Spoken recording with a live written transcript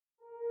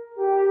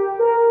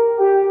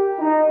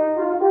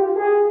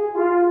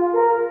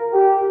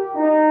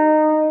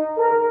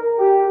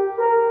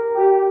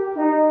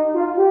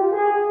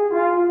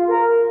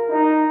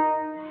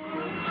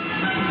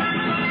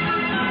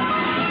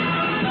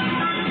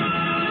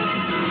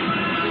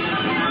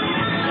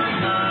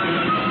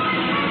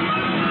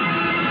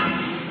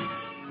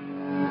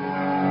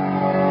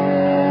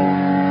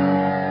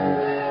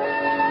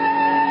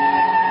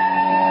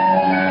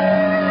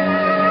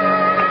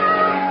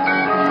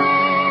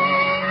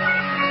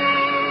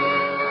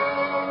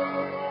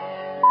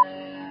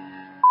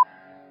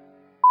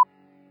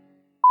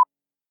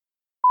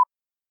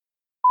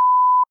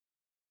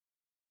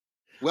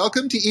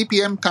Welcome to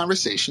EPM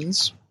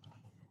Conversations.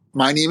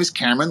 My name is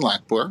Cameron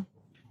Lackbour.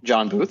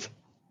 John Booth.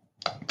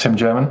 Tim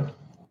German.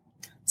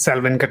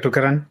 Selvin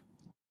Katukaran.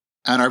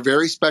 And our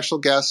very special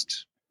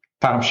guest,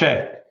 Tom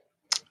Shea.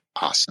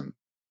 Awesome.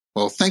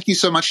 Well, thank you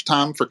so much,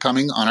 Tom, for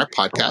coming on our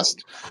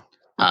podcast.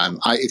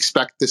 I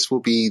expect this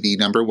will be the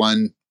number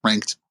one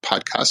ranked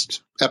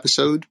podcast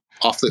episode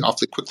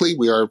awfully quickly.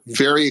 We are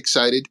very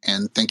excited,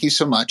 and thank you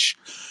so much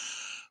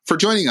for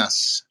joining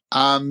us.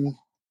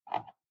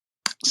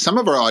 Some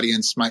of our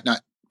audience might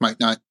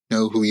not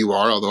know who you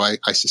are, although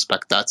I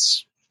suspect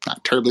that's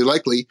not terribly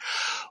likely.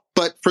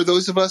 But for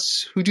those of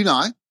us who do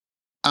not,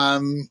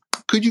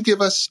 could you give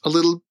us a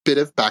little bit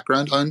of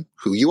background on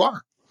who you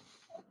are?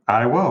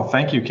 I will.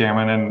 Thank you,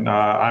 Cameron, and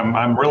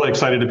I'm really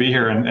excited to be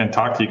here and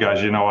talk to you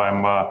guys. You know,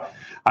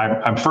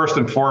 I'm first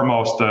and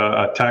foremost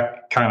a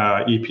tech kind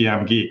of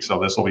EPM geek, so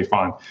this will be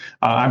fun.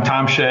 I'm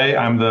Tom Shea.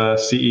 I'm the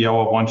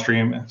CEO of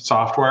OneStream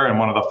Software and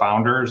one of the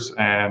founders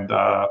and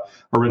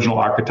original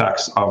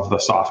architects of the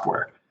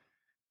software.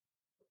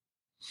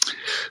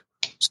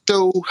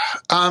 So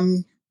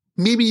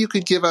maybe you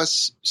could give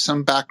us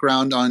some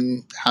background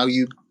on how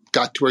you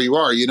got to where you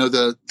are. You know,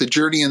 the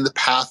journey and the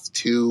path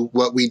to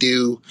what we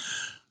do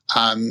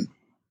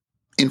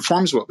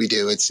informs what we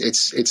do.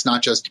 It's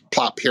not just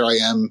plop, here I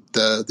am,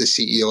 the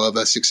CEO of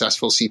a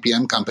successful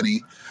CPM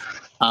company.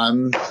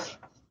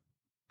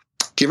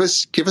 Give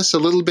us a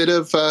little bit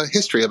of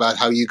history about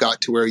how you got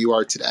to where you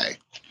are today.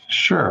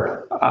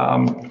 Sure.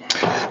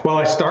 Well,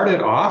 I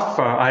started off.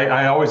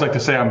 I always like to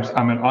say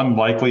I'm an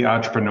unlikely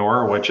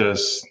entrepreneur,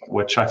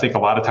 which I think a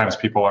lot of times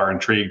people are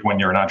intrigued when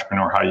you're an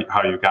entrepreneur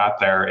how you got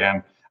there.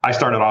 And I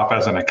started off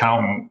as an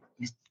accountant.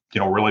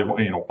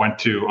 Went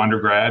to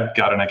undergrad,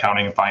 got an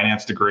accounting and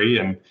finance degree,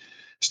 and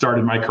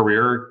started my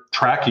career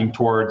tracking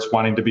towards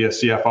wanting to be a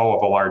CFO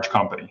of a large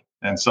company.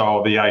 And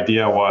so the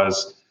idea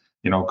was,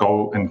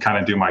 go and kind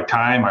of do my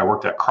time. I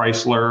worked at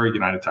Chrysler,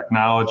 United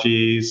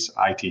Technologies,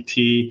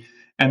 ITT.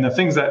 And the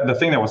thing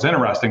that was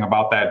interesting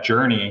about that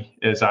journey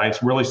is I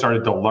really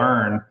started to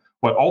learn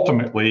what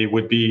ultimately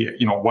would be,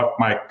 what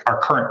our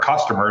current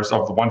customers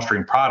of the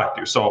OneStream product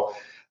do. So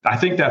I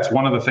think that's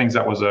one of the things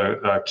that was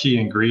a key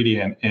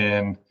ingredient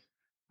in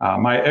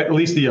at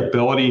least the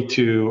ability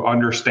to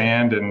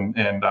understand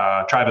and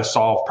try to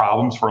solve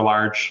problems for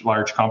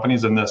large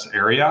companies in this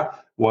area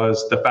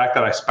was the fact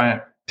that I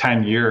spent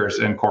 10 years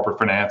in corporate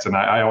finance. And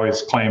I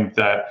always claimed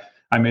that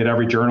I made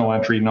every journal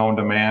entry known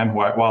to man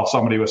while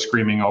somebody was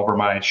screaming over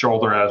my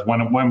shoulder as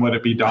when would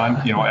it be done,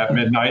 at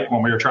midnight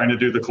when we were trying to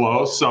do the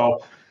close.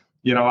 So,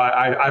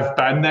 I've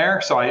been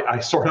there, so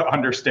I sort of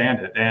understand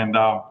it. And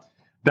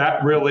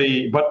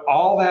but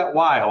all that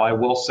while, I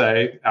will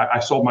say, I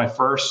sold my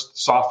first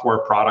software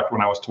product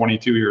when I was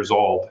 22 years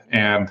old.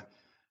 And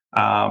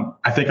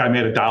I think I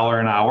made $1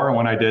 an hour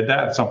when I did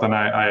that. It's something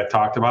I had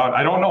talked about.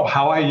 I don't know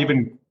how I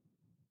even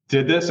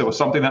did this. It was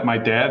something that my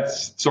dad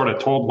sort of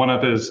told one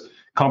of his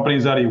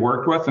companies that he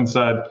worked with and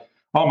said,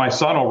 "Oh, my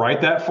son will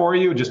write that for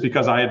you," just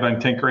because I had been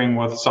tinkering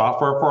with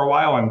software for a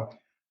while. And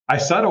I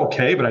said,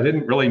 okay, but I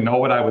didn't really know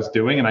what I was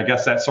doing. And I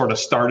guess that sort of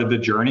started the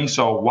journey.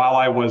 So while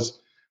I was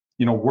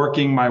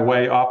working my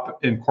way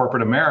up in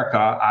corporate America,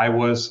 I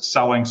was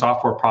selling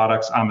software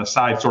products on the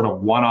side, sort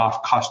of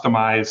one-off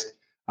customized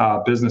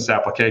business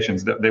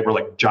applications. They were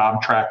like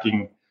job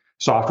tracking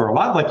software, a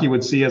lot like you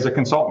would see as a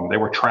consultant. They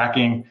were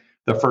tracking,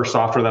 the first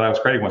software that I was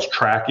creating was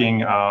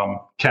tracking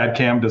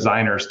CAD/CAM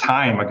designers'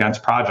 time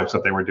against projects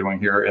that they were doing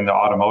here in the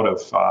automotive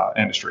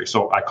industry.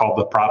 So I called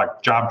the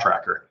product Job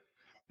Tracker.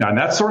 And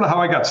that's sort of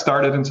how I got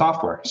started in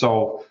software.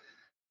 So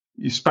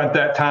you spent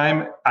that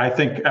time, I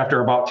think after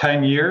about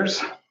 10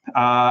 years,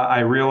 I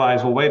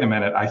realized, well, wait a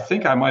minute, I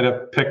think I might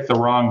have picked the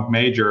wrong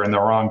major and the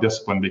wrong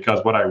discipline,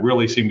 because what I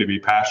really seem to be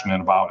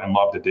passionate about and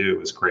love to do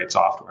is create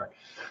software.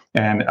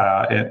 And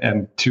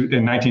in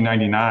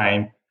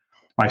 1999,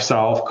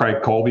 myself,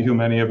 Craig Colby, who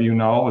many of you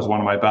know, is one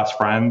of my best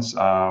friends,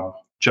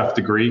 Jeff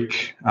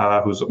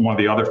DeGreek, who's one of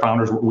the other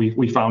founders,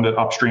 we founded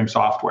Upstream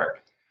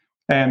Software.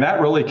 And that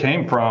really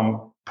came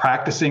from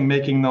practicing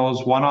making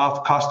those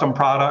one-off custom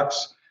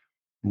products,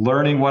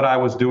 learning what I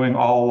was doing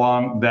all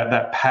along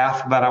that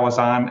path that I was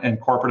on in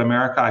corporate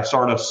America. I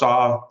sort of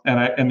saw,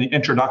 in the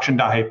introduction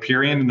to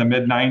Hyperion in the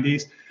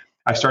mid-90s,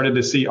 I started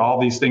to see all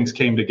these things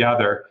came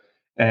together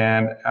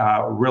and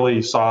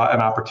really saw an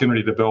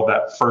opportunity to build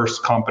that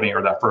first company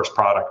or that first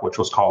product, which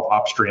was called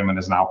Upstream and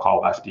is now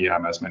called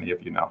FDM, as many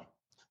of you know.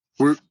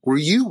 Were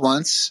you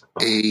once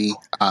a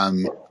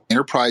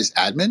enterprise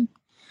admin?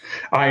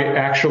 I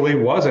actually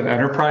was an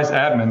enterprise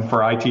admin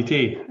for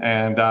ITT.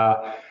 And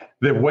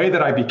the way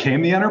that I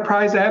became the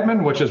enterprise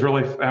admin, which is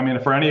really,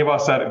 for any of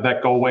us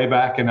that go way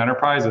back in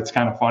enterprise, it's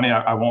kind of funny.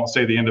 I won't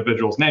say the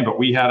individual's name, but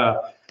we had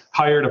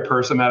hired a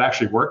person that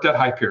actually worked at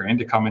Hyperion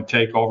to come and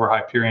take over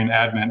Hyperion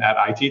admin at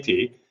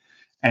ITT.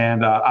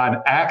 And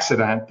on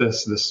accident,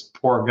 this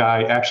poor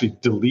guy actually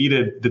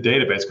deleted the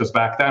database, because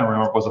back then,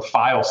 remember, it was a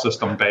file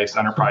system based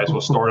enterprise,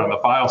 was stored on the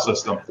file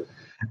system.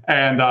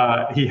 And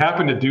he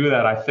happened to do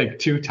that, I think,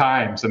 2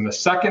 times. And the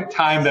second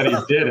time that he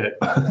did it,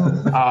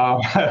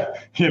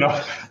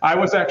 I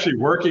was actually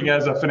working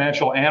as a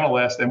financial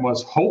analyst and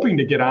was hoping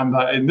to get on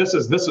and this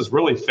is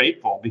really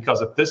fateful,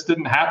 because if this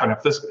didn't happen,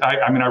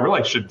 I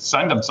really should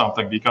send him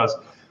something, because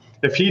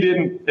if he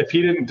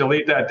didn't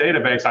delete that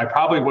database, I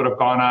probably would have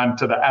gone on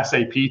to the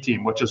SAP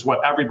team, which is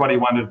what everybody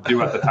wanted to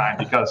do at the time,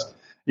 because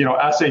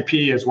SAP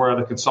is where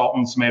the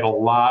consultants made a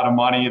lot of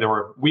money.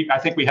 I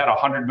think we had a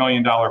 $100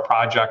 million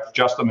project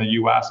just in the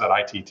U.S. at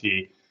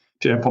ITT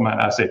to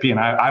implement SAP, and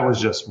I was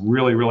just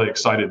really, really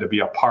excited to be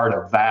a part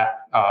of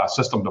that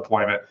system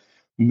deployment.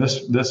 And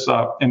this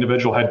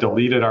individual had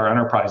deleted our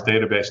enterprise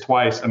database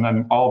twice, and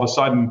then all of a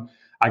sudden,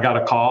 I got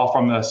a call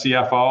from the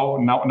CFO.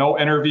 No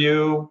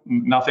interview,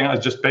 nothing. It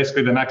was just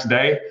basically the next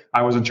day.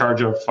 I was in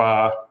charge of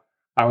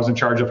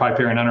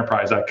Hyperion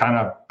Enterprise.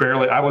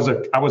 I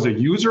was a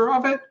user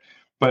of it,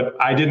 but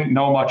I didn't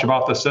know much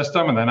about the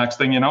system. And the next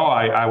thing you know,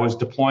 I was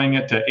deploying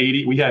it to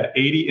 80. We had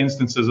 80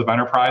 instances of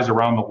Enterprise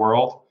around the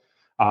world.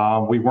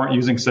 We weren't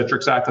using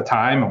Citrix at the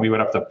time, and we would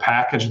have to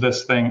package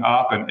this thing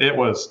up, and it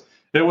was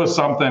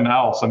something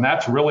else. And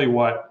that's really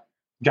what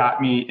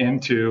got me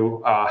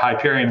into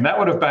Hyperion. And that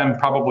would have been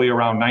probably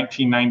around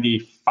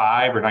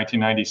 1995 or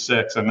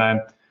 1996. And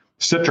then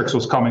Citrix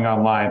was coming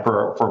online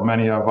for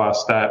many of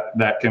us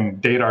that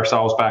can date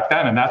ourselves back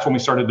then. And that's when we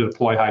started to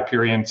deploy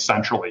Hyperion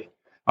centrally,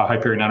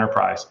 Hyperion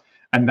Enterprise.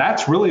 And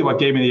that's really what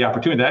gave me the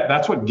opportunity.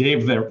 That's what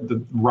gave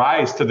the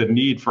rise to the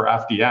need for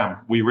FDM.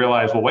 We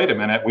realized, well, wait a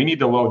minute, we need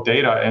to load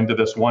data into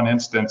this one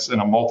instance in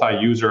a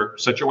multi-user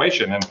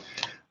situation. And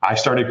I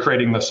started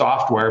creating the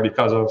software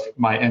because of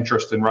my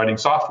interest in writing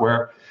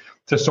software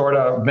to sort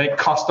of make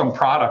custom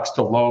products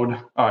to load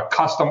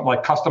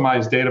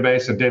customized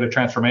database and data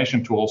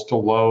transformation tools to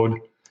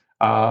load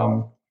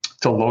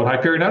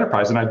Hyperion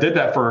Enterprise. And I did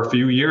that for a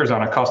few years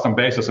on a custom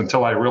basis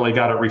until I really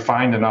got it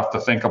refined enough to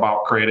think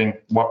about creating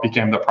what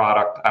became the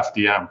product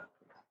FDM.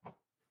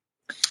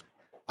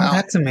 Wow.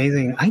 That's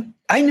amazing.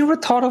 I never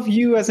thought of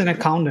you as an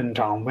accountant,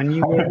 Tom. When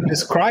you were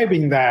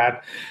describing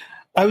that,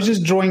 I was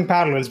just drawing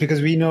parallels,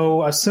 because we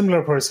know a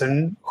similar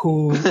person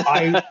who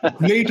I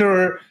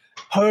later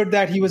heard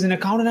that he was an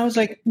accountant. I was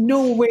like,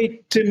 no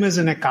way, Tim is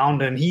an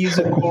accountant. He's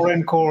a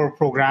core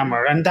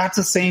programmer. And that's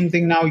the same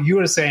thing now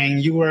you're saying.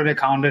 You were an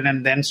accountant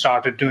and then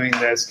started doing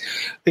this.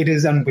 It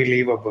is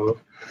unbelievable.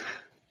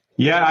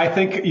 Yeah, I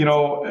think,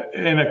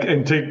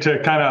 and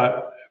to kind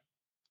of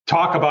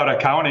talk about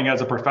accounting as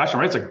a profession,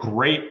 right? It's a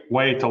great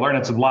way to learn.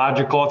 It's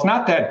logical. It's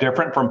not that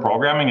different from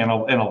programming in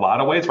a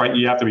lot of ways, right?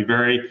 You have to be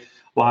very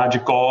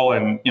logical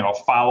and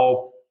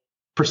follow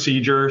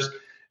procedures.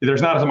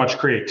 There's not as much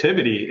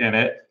creativity in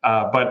it,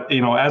 but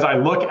as I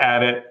look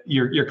at it,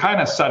 you're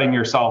kind of setting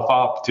yourself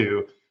up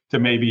to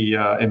maybe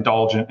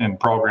indulge in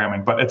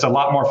programming. But it's a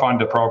lot more fun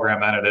to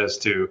program than it is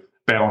to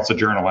balance a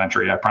journal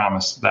entry. I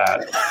promise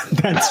that.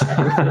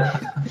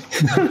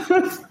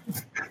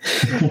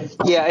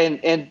 Yeah,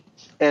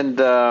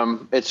 and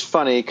it's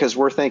funny because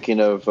we're thinking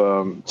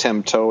of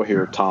Tim Toe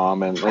here,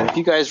 Tom, and have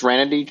you guys ran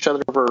into each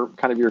other over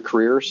kind of your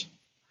careers?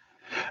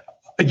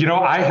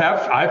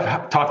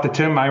 I've talked to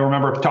Tim. I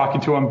remember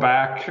talking to him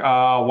back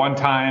one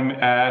time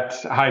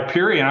at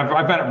Hyperion.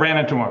 I've ran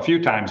into him a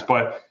few times,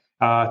 but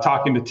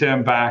talking to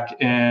Tim back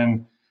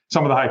in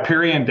some of the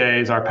Hyperion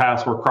days, our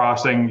paths were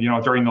crossing,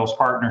 during those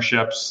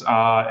partnerships,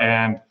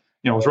 and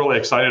was really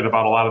excited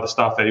about a lot of the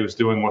stuff that he was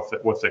doing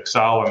with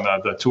Excel and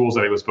the tools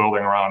that he was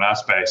building around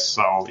Essbase.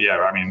 So yeah,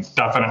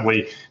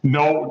 definitely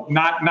not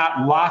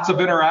lots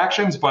of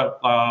interactions, but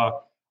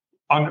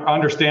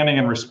understanding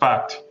and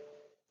respect.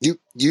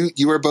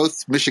 You are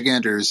both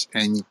Michiganders,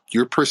 and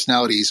your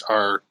personalities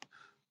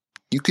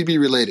you could be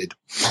related.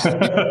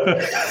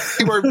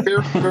 You are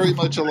very, very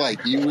much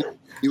alike. You would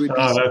be.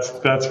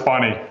 That's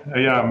funny.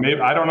 Yeah, maybe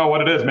I don't know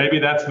what it is. Maybe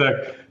that's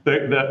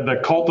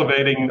the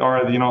cultivating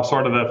or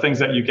sort of the things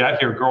that you get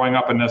here growing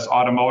up in this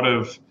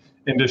automotive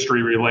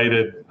industry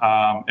related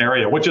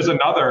area, which is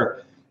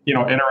another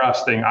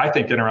interesting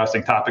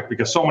topic,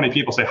 because so many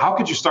people say, how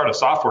could you start a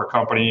software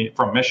company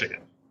from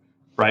Michigan?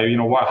 Right?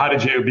 How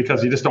did you?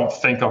 Because you just don't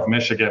think of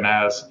Michigan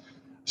as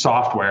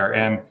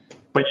software.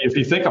 But if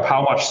you think of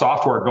how much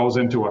software goes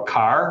into a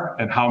car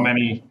and how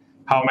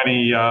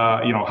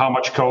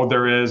much code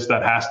there is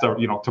that has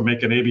to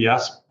make an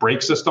ABS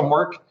brake system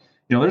work,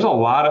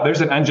 there's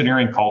an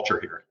engineering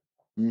culture here.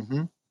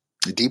 Mm-hmm.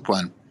 A deep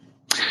one.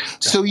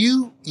 So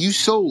you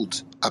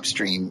sold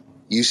Upstream.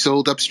 You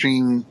sold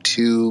Upstream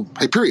to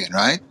Hyperion,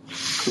 right?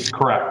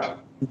 Correct.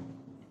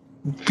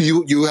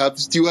 You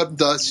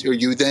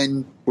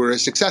then were a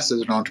success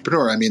as an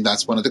entrepreneur.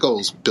 That's one of the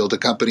goals: build a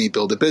company,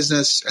 build a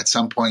business, at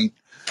some point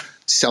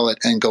sell it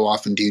and go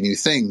off and do new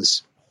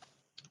things.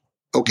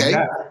 Okay.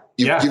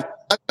 Yeah.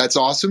 That's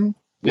awesome.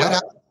 Yeah. What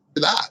happened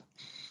to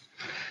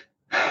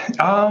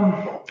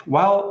that?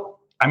 Well,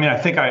 I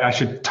think I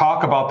should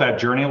talk about that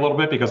journey a little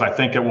bit, because I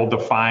think it will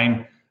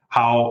define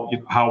how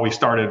we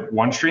started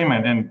OneStream,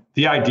 and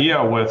the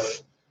idea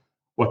with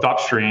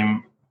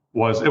Upstream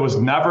it was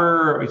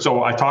never,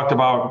 so I talked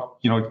about,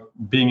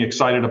 being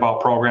excited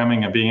about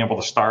programming and being able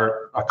to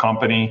start a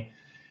company.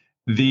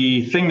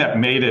 The thing that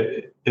made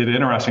it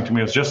interesting to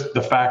me was just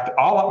the fact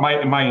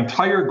my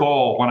entire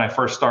goal when I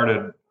first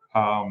started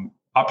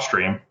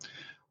Upstream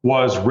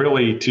was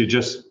really to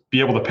just be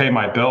able to pay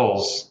my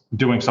bills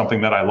doing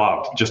something that I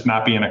loved, just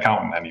not be an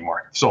accountant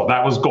anymore. So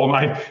that was goal.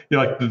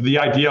 Like the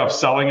idea of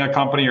selling a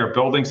company or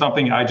building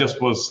something, I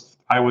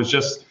was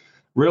just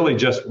really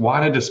just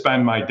wanted to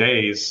spend my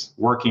days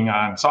working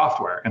on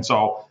software. And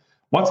so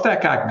once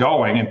that got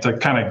going, and to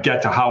kind of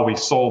get to how we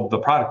sold the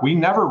product, we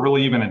never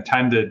really even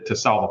intended to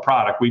sell the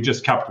product. We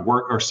just kept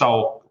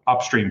sell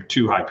Upstream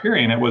to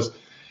Hyperion.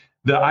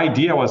 The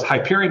idea was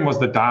Hyperion was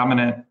the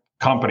dominant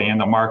company in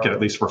the market, at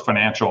least for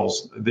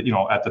financials,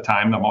 at the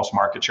time, the most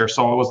market share.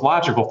 So it was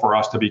logical for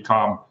us to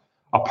become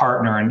a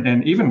partner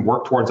and even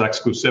work towards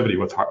exclusivity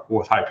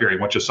with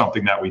Hyperion, which is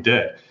something that we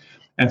did.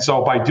 And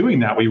so by doing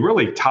that, we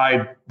really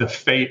tied the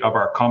fate of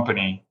our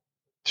company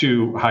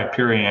to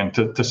Hyperion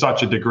to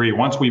such a degree.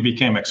 Once we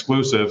became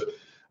exclusive,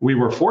 we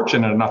were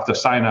fortunate enough to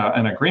sign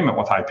an agreement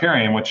with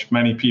Hyperion, which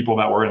many people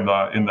that were in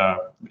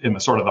the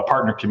sort of the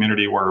partner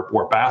community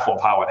were baffled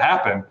how it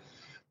happened.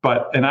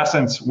 But in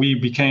essence, we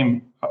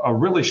became a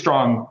really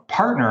strong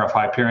partner of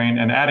Hyperion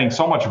and adding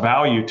so much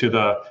value to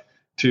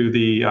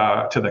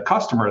the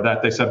customer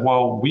that they said,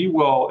 well, we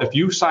will, if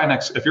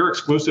you're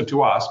exclusive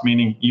to us,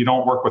 meaning you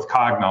don't work with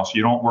Cognos,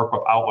 you don't work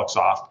with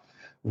OutlookSoft,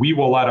 we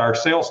will let our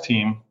sales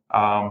team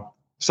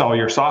sell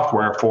your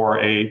software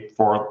for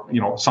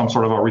some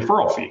sort of a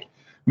referral fee,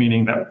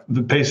 meaning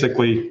that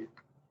basically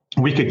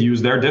we could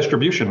use their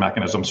distribution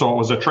mechanism. So it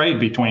was a trade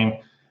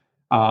between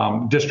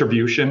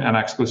distribution and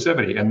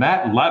exclusivity, and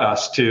that led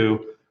us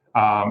to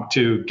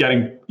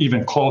getting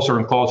even closer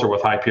and closer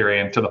with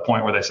Hyperion to the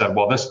point where they said,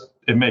 well,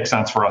 it makes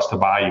sense for us to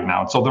buy you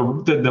now. And so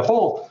the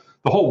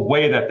whole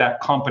way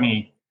that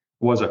company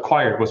was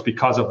acquired was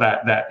because of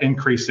that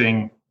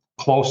increasing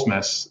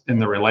closeness in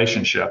the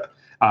relationship.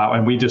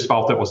 And we just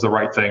felt it was the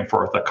right thing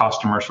for the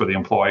customers, for the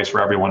employees,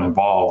 for everyone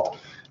involved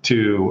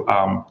to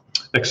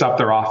accept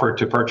their offer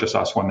to purchase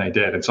us when they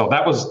did. And so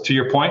that was, to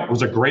your point,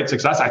 was a great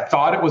success. I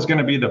thought it was going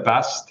to be the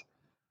best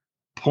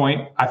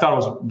point. I thought it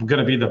was going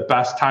to be the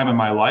best time in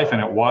my life. And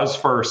it was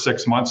for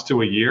 6 months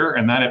to a year.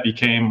 And then it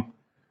became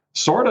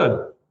sort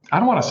of, I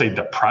don't want to say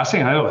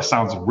depressing. I know that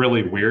sounds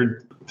really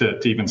weird to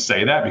even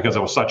say that because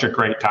it was such a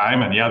great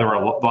time. And yeah, there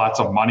were lots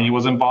of money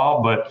was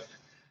involved, but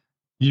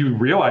you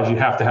realize you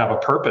have to have a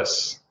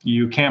purpose.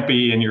 You can't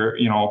be in your,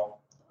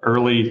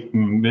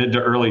 mid to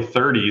early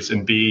 30s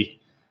and be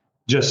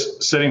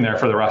just sitting there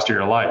for the rest of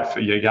your life.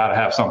 You got to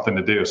have something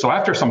to do. So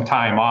after some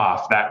time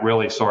off, that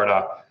really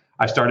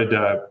I started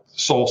to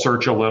soul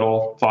search a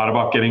little, thought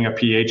about getting a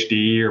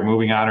PhD or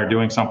moving on or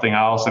doing something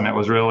else. And it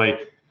was really,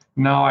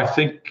 no, I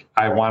think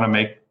I want to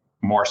make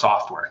more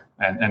software.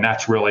 And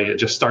that's really, it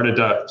just started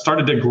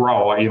to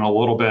grow, a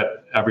little bit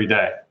every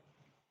day.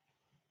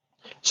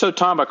 So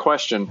Tom, a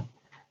question.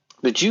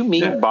 Did you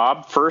meet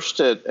Bob first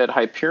at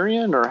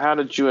Hyperion, or how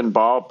did you and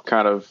Bob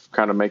kind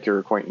of make your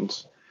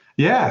acquaintance?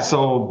 Yeah,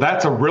 so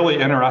that's a really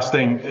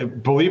interesting,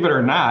 believe it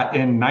or not,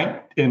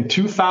 in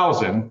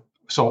 2000,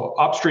 so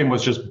Upstream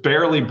was just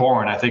barely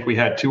born. I think we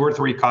had 2 or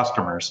 3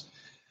 customers.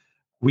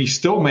 We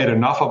still made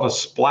enough of a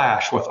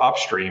splash with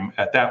Upstream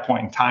at that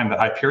point in time that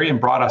Hyperion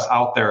brought us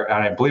out there,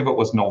 and I believe it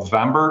was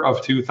November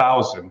of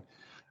 2000.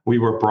 We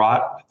were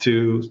brought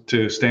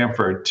to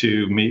Stanford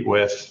to meet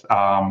with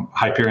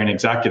Hyperion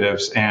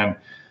executives, and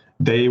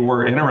they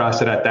were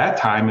interested at that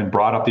time and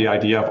brought up the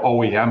idea of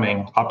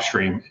OEMing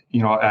Upstream,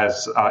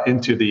 as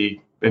into the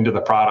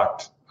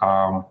product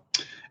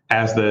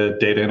as the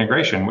data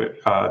integration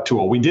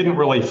tool. We didn't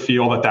really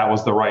feel that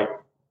was the right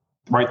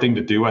thing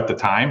to do at the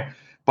time,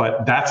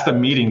 but that's the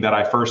meeting that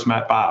I first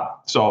met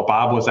Bob. So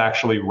Bob was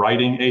actually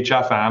writing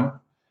HFM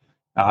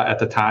at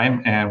the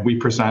time, and we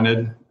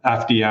presented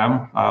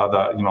FDM,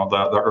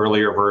 the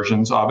earlier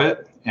versions of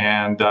it,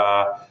 and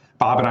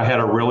Bob and I had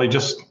a really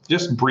just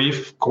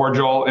brief,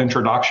 cordial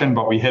introduction,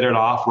 but we hit it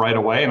off right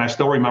away. And I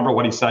still remember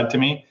what he said to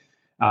me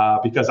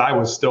because I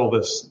was still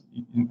this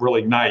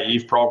really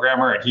naive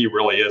programmer, and he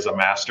really is a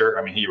master.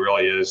 I mean, he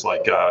really is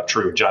like a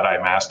true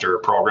Jedi master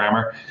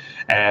programmer,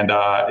 and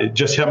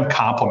just him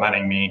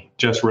complimenting me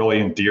just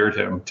really endeared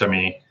him to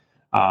me.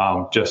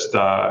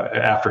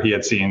 After he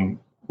had seen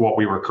what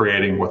we were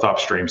creating with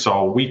Upstream.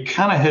 So we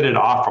kind of hit it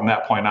off from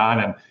that point on.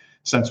 And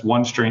since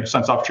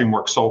Upstream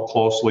worked so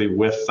closely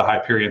with the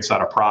Hyperion set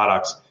of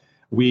products,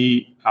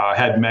 we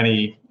had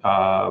many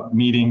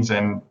meetings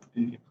and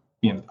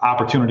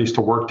opportunities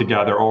to work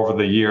together over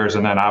the years,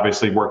 and then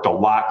obviously worked a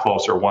lot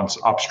closer once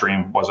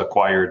Upstream was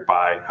acquired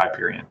by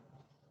Hyperion.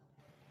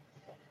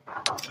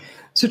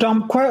 So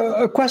Tom,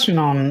 a question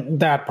on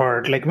that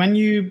part. Like when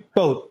you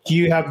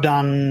have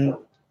done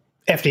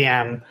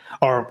FDM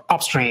or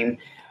Upstream,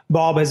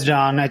 Bob has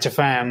done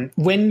HFM.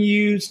 When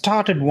you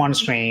started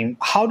OneStream,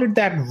 how did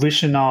that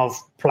vision of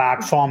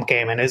platform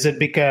came in? Is it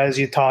because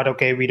you thought,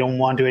 okay, we don't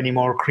want to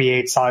anymore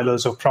create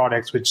silos of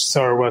products which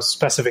serve a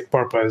specific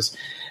purpose?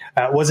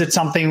 Was it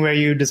something where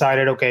you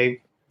decided,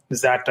 okay,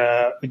 Is that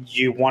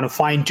you want to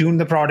fine tune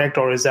the product,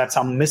 or is that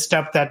some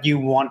misstep that you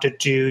wanted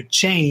to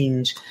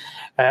change?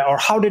 Or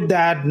how did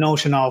that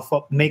notion of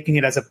making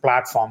it as a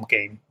platform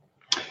came?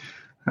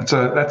 That's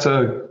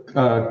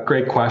a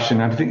great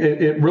question. I think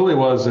it really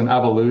was an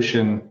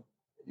evolution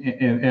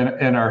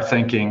in our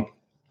thinking.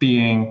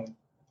 Being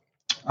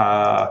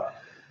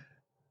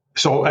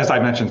so, as I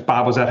mentioned,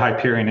 Bob was at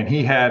Hyperion, and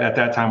he had at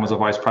that time was a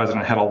vice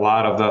president, had a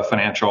lot of the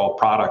financial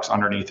products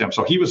underneath him.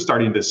 So he was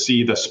starting to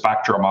see the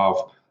spectrum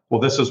of, well,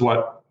 this is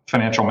what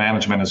financial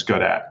management is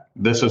good at.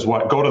 This is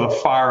what, go to the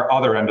far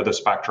other end of the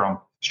spectrum,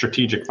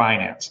 strategic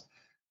finance.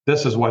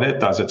 This is what it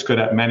does. It's good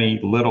at many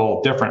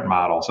little different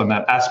models. And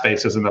then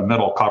Essbase is in the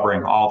middle,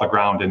 covering all the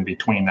ground in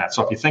between that.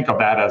 So if you think of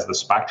that as the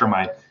spectrum,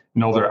 I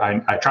know that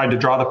I tried to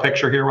draw the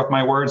picture here with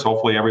my words.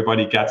 Hopefully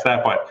everybody gets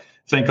that. But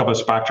think of a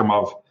spectrum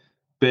of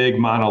big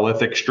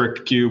monolithic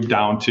strict cube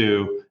down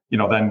to,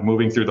 then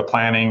moving through the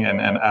planning and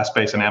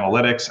Essbase and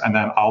analytics, and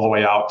then all the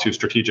way out to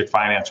strategic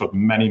finance with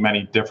many,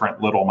 many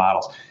different little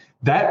models.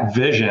 That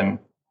vision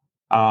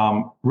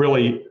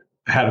really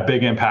had a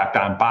big impact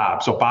on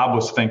Bob. So Bob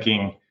was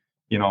thinking,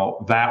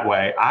 that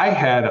way. I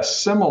had a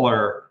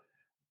similar,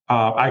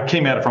 I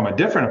came at it from a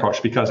different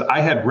approach because I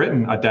had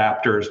written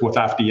adapters with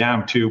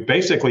FDM to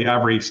basically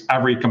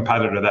every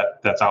competitor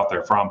that's out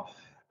there.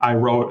 I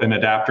wrote an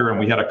adapter, and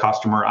we had a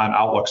customer on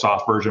Outlook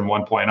Soft version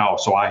 1.0.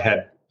 So I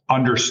had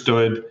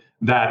understood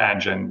that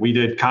engine. We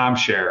did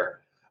CommShare.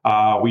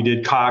 We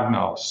did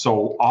Cognos.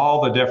 So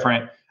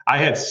I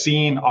had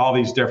seen all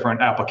these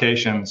different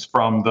applications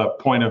from the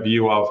point of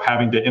view of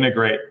having to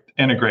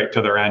integrate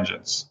to their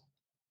engines.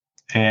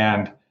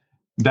 And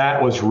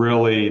that was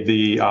really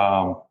the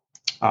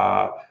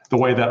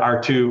way that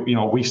our two,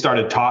 we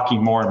started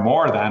talking more and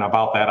more then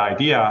about that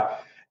idea.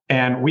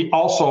 And we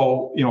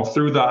also,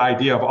 through the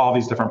idea of all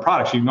these different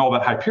products,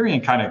 that Hyperion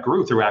kind of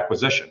grew through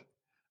acquisition.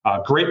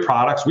 Great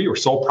products. We were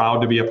so proud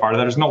to be a part of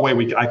that. There's no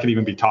way I could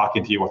even be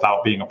talking to you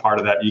without being a part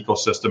of that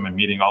ecosystem and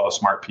meeting all the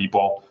smart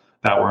people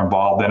that were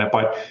involved in it.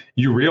 But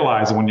you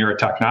realize when you're a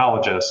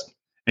technologist,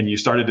 and you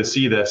started to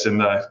see this in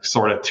the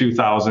sort of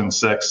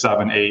 2006,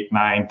 7, 8,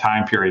 9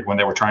 time period when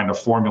they were trying to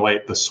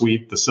formulate the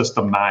suite, the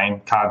System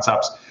 9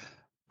 concepts.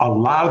 A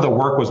lot of the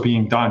work was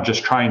being done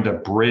just trying to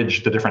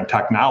bridge the different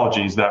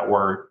technologies that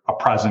were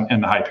present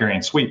in the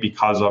Hyperion suite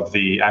because of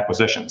the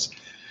acquisitions.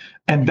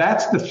 And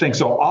that's the thing.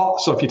 So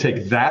if you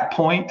take that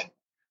point,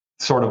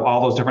 sort of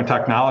all those different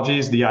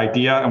technologies, the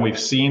idea, and we've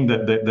seen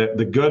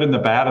the good and the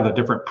bad of the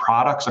different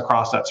products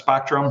across that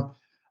spectrum.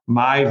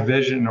 My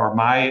vision or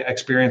my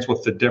experience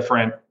with the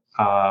different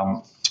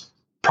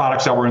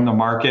products that were in the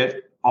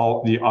market,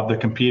 all the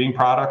competing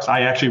products.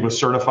 I actually was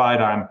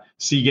certified on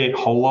Seagate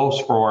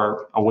Holos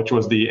which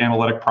was the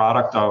analytic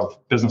product of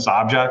Business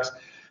Objects.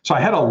 So I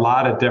had a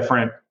lot of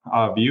different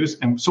views.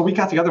 And so we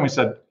got together and we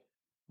said,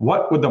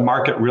 what would the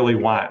market really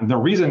want? And the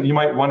reason you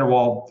might wonder,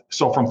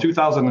 so from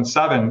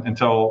 2007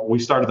 until we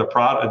started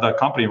the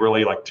company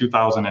really like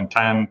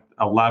 2010,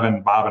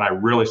 11, Bob and I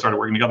really started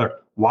working together.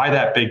 Why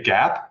that big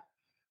gap?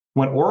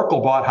 When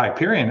Oracle bought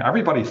Hyperion,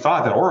 everybody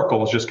thought that Oracle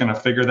was just going to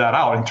figure that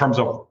out in terms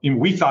of,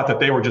 we thought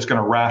that they were just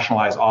going to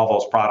rationalize all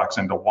those products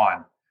into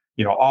one,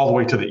 all the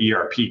way to the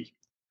ERP.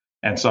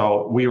 And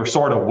so we were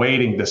sort of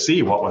waiting to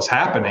see what was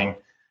happening.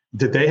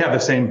 Did they have the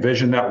same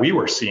vision that we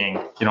were seeing,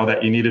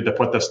 that you needed to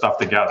put this stuff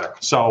together?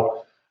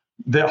 So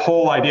the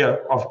whole idea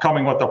of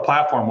coming with the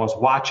platform was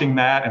watching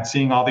that and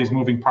seeing all these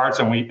moving parts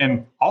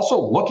and also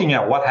looking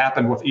at what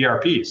happened with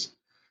ERPs.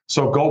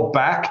 So go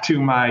back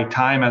to my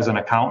time as an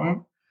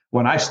accountant.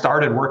 When I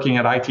started working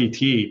at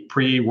ITT,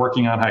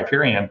 pre-working on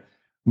Hyperion,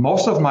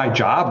 most of my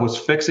job was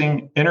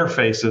fixing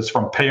interfaces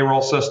from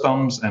payroll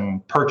systems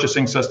and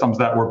purchasing systems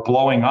that were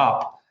blowing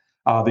up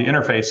the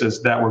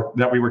interfaces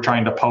that we were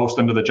trying to post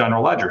into the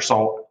general ledger.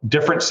 So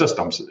different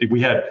systems.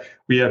 We had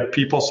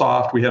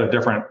PeopleSoft, we had a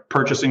different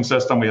purchasing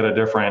system, we had a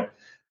different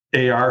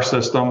AR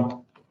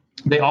system.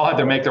 They all had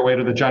to make their way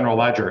to the general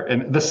ledger.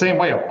 And the same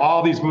way of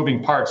all these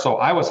moving parts. So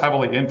I was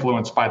heavily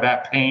influenced by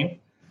that pain.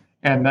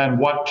 And then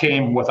what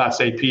came with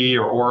SAP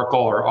or Oracle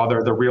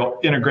or the real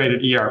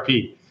integrated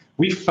ERP.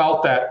 We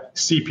felt that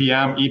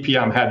CPM,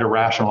 EPM had to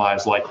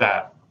rationalize like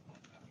that.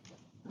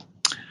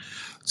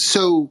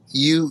 So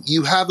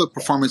you have a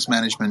performance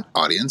management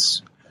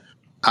audience.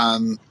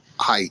 I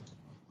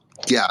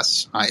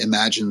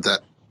imagine that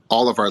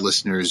all of our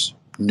listeners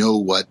know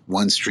what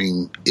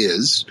OneStream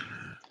is.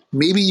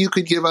 Maybe you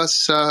could give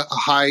us a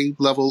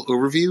high-level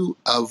overview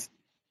of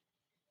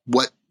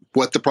what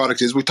the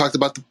product is. We talked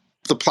about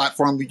the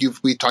platform.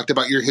 We talked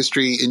about your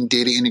history in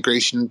data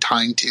integration,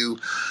 tying to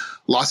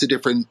lots of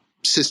different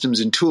systems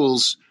and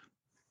tools.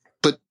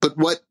 But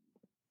what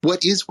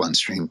is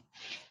OneStream?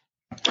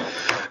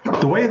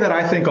 The way that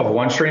I think of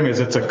OneStream is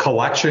it's a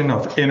collection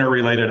of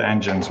interrelated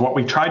engines. What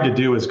we tried to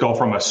do is go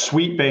from a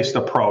suite-based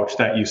approach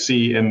that you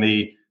see in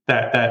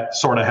that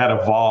sort of had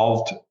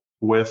evolved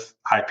with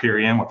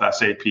Hyperion, with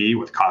SAP,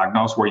 with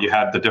Cognos, where you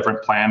had the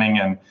different planning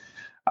and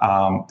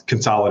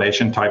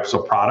consolidation types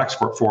of products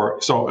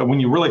so when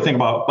you really think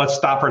about, let's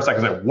stop for a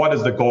second and say, what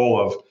is the goal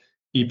of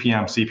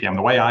EPM, CPM?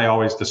 The way I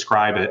always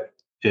describe it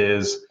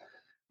is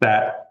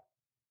that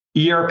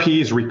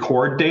ERPs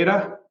record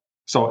data.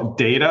 So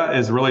data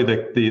is really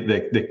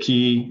the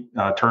key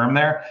term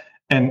there.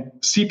 And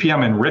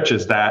CPM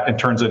enriches that and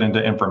turns it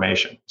into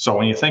information. So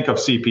when you think of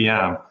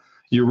CPM,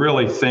 you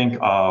really think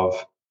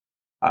of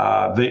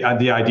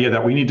the idea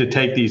that we need to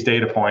take these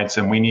data points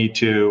and we need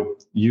to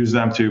use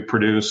them to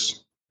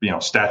produce,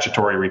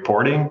 statutory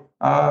reporting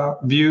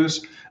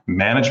views,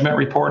 management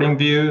reporting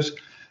views.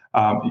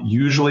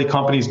 Usually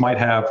companies might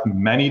have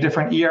many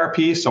different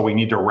ERPs, so we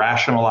need to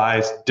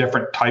rationalize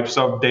different types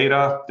of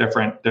data,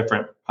 different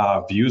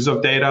views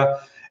of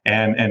data,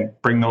 and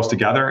bring those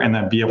together and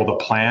then be able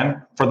to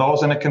plan for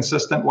those in a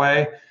consistent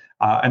way.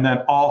 And then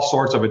all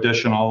sorts of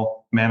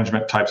additional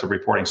management types of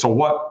reporting. So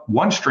what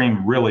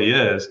OneStream really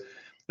is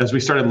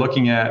we started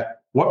looking at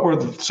what are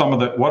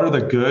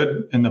the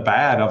good and the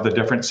bad of the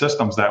different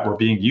systems that were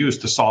being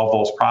used to solve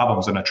those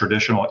problems in a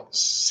traditional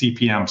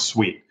CPM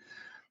suite.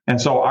 And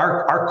so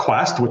our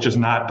quest, which is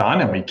not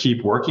done and we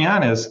keep working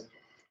on, is,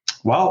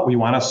 well, we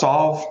want to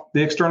solve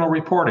the external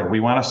reporting. We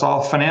want to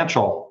solve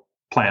financial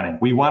planning.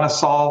 We want to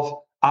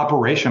solve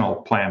operational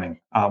planning,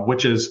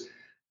 which is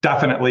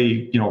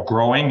definitely,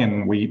 growing.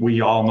 And we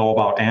all know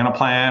about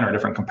Anaplan or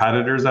different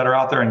competitors that are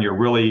out there. And you're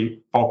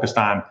really focused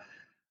on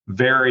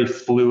very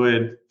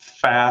fluid,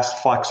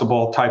 fast,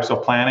 flexible types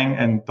of planning.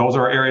 And those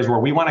are areas where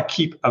we want to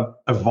keep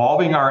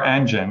evolving our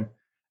engine,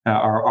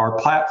 our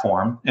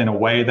platform, in a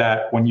way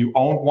that when you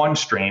own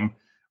OneStream,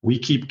 we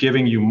keep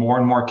giving you more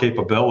and more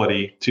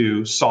capability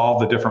to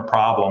solve the different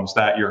problems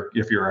that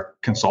if you're a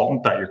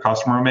consultant, that your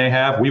customer may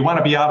have. We want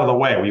to be out of the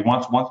way. We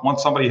once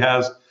somebody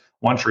has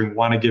OneStream, we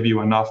want to give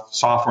you enough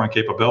software and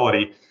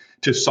capability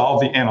to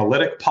solve the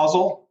analytic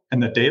puzzle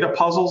and the data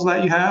puzzles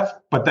that you have,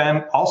 but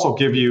then also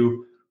give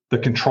you the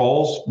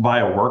controls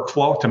via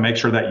workflow to make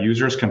sure that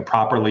users can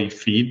properly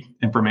feed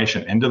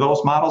information into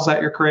those models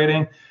that you're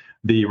creating,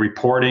 the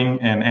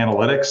reporting and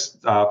analytics,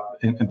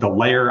 and the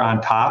layer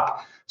on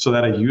top, so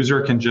that a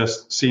user can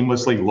just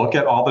seamlessly look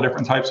at all the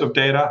different types of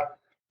data.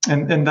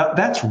 And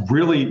that's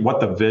really what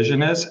the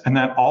vision is. And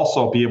then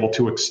also be able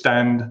to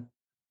extend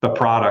the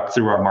product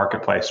through our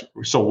marketplace.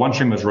 So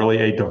OneStream is really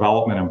a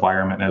development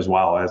environment as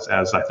well,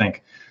 as I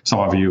think some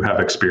of you have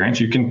experienced.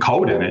 You can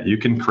code in it, you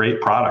can create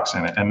products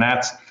in it. And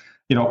that's,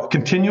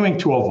 continuing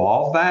to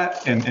evolve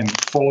that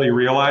and fully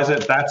realize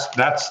it.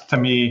 That's to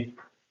me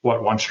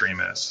what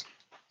OneStream is.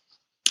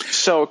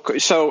 So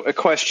a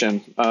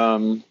question,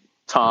 Tom,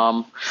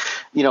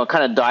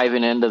 kind of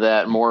diving into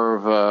that more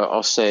of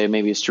I'll say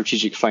maybe a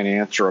strategic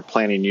finance or a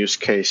planning use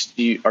case.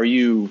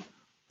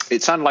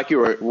 It sounded like you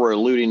were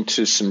alluding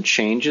to some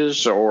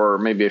changes or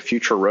maybe a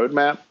future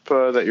roadmap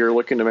that you're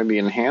looking to maybe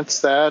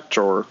enhance that,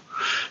 or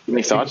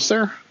any thoughts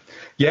there?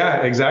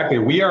 Yeah, exactly.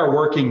 We are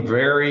working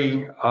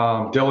very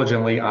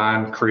diligently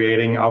on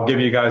creating, I'll give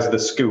you guys the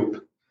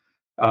scoop.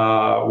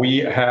 We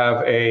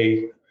have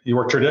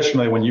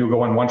traditionally, when you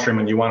go in OneStream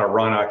and you want to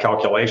run a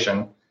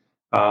calculation,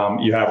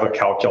 you have a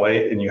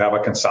calculate and you have a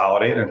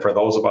consolidate. And for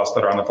those of us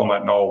that are on the phone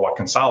that know what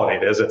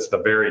consolidate is, it's the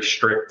very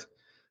strict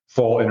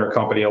full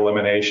intercompany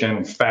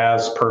elimination,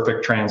 FAS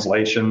perfect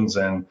translations,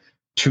 and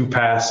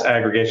two-pass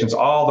aggregations,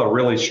 all the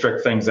really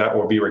strict things that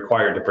will be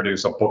required to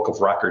produce a book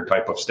of record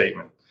type of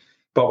statement.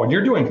 But when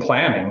you're doing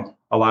planning,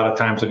 a lot of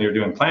times when you're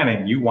doing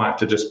planning, you want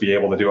to just be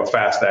able to do a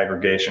fast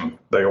aggregation,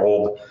 the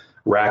old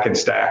rack and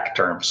stack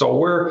term. So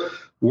we're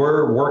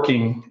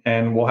working,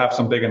 and we'll have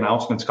some big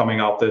announcements coming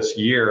out this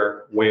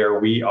year where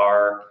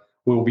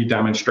we'll be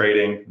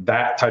demonstrating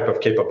that type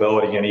of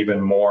capability and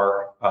even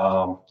more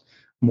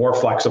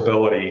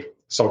flexibility.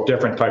 So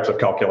different types of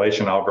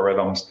calculation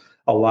algorithms,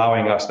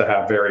 allowing us to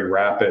have very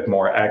rapid,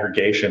 more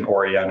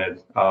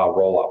aggregation-oriented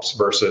roll-ups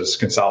versus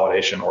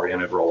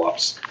consolidation-oriented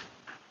roll-ups.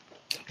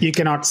 You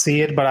cannot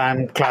see it, but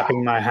I'm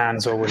clapping my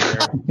hands over here.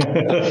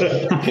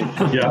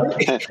 Yeah,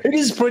 it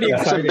is pretty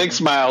exciting. Some big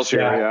smiles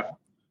here.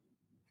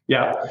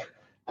 Yeah.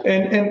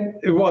 And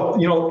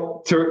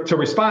well, to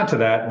respond to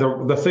that,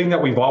 the thing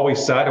that we've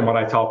always said, and what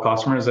I tell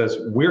customers is,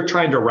 we're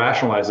trying to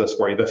rationalize this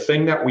for you. The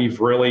thing that we've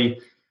really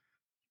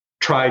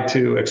tried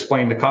to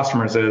explain to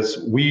customers is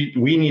we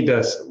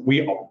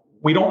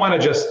don't want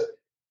to just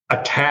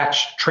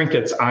attach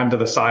trinkets onto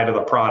the side of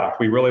the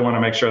product. We really want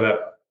to make sure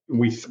that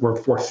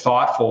we're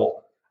thoughtful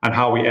on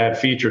how we add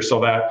features, so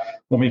that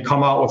when we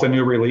come out with a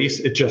new release,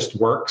 it just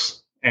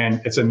works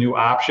and it's a new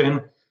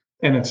option,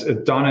 and it's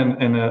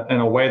done in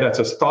a way that's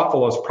as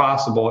thoughtful as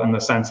possible, in the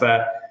sense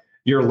that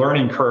your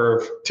learning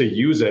curve to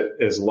use it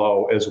is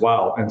low as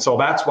well. And so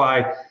that's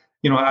why,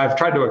 I've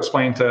tried to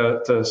explain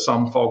to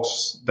some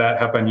folks that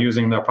have been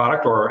using the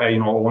product, or,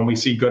 when we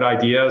see good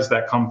ideas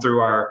that come through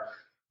our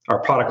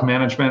product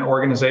management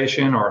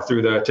organization or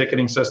through the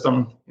ticketing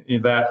system,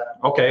 that,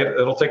 okay,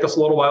 it'll take us a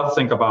little while to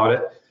think about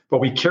it, but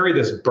we carry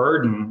this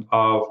burden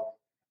of,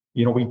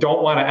 we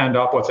don't want to end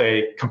up with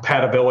a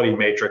compatibility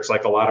matrix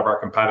like a lot of our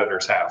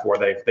competitors have, where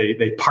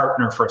they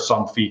partner for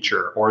some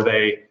feature, or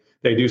they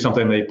do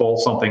something, they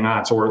bolt something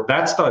on. So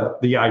that's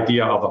the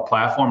idea of the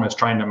platform, is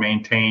trying to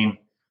maintain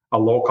a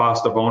low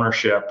cost of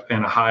ownership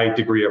and a high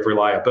degree of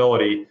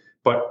reliability,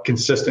 but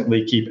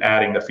consistently keep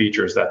adding the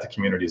features that the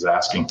community is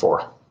asking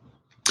for.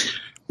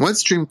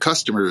 OneStream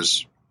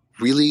customers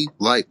really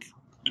like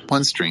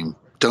OneStream,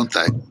 don't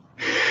they?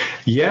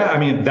 Yeah, I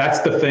mean,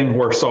 that's the thing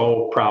we're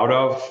so proud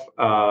of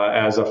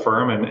as a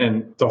firm.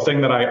 And the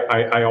thing that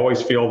I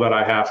always feel that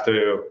I have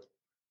to,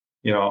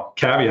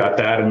 caveat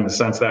that in the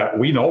sense that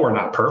we know we're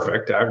not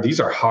perfect.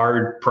 These are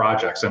hard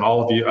projects, and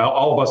all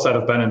of us that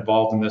have been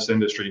involved in this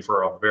industry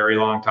for a very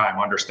long time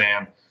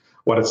understand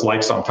what it's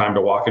like sometimes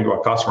to walk into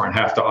a customer and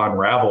have to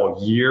unravel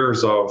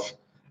years of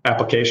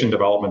application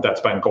development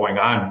that's been going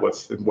on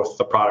with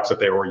the products that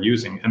they were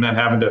using, and then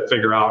having to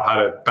figure out how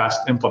to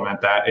best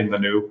implement that in the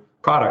new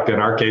product, in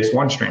our case,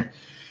 OneStream.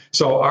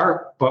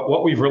 But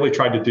what we've really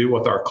tried to do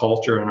with our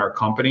culture and our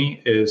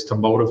company is to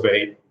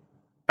motivate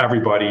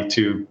everybody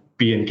to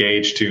be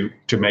engaged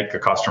to make the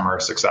customer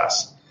a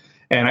success.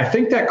 And I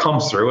think that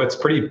comes through. It's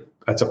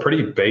a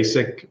pretty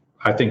basic,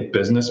 I think,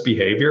 business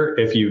behavior.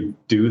 If you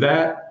do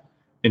that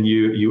and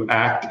you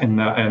act in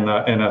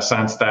a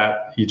sense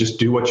that you just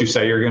do what you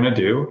say you're going to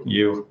do,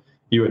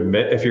 you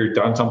admit if you've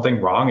done something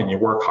wrong and you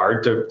work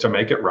hard to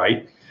make it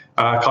right.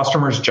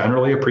 Customers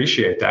generally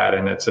appreciate that,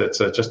 and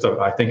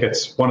I think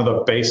it's one of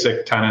the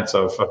basic tenets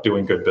of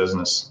doing good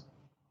business.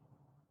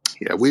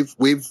 Yeah,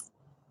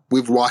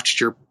 we've watched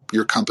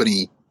your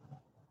company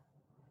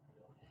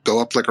go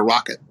up like a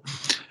rocket.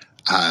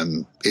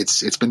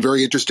 It's been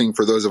very interesting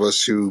for those of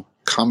us who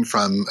come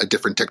from a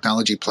different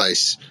technology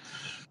place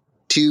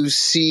to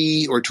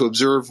see or to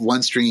observe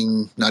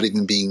OneStream not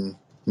even being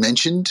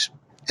mentioned,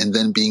 and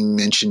then being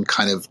mentioned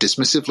kind of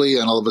dismissively,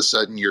 and all of a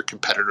sudden you're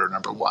competitor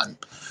number one.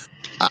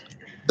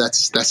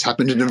 That's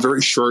happened in a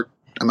very short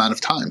amount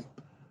of time.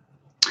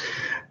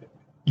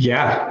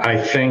 Yeah,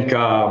 I think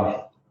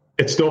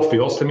it still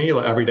feels to me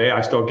like every day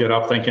I still get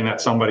up thinking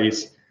that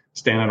somebody's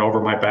standing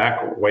over my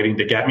back waiting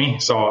to get me.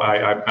 So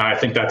I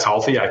think that's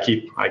healthy.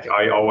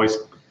 I always,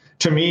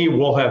 to me,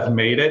 we'll have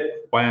made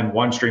it when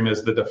OneStream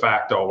is the de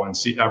facto, when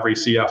every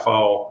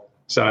CFO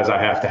says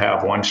I have to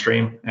have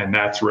OneStream. And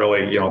that's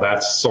really,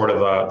 that's sort of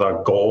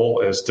the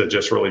goal, is to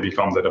just really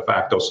become the de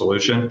facto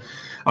solution.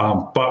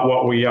 But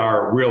what we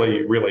are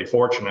really, really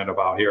fortunate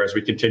about here is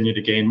we continue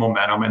to gain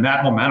momentum, and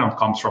that momentum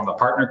comes from the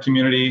partner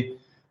community,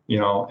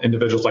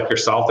 individuals like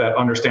yourself that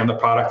understand the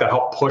product, that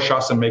help push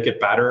us and make it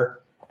better,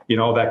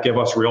 that give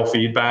us real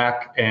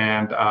feedback.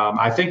 And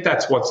I think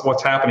that's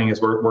what's happening is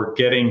we're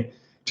getting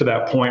to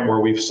that point where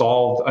we've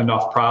solved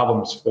enough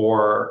problems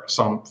for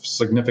some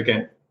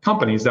significant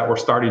companies that we're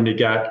starting to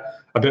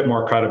get a bit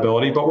more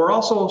credibility, but we're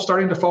also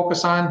starting to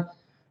focus on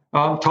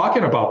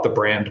talking about the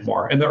brand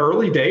more. In the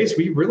early days,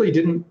 we really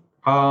didn't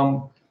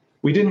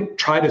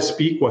try to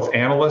speak with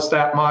analysts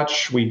that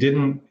much. We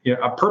didn't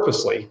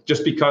purposely,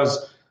 just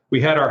because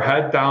we had our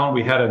head down.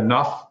 We had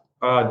enough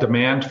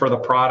demand for the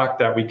product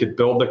that we could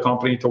build the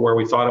company to where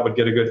we thought it would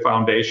get a good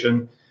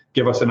foundation,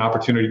 give us an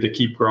opportunity to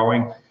keep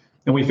growing.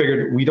 And we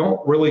figured we don't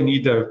really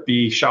need to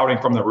be shouting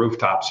from the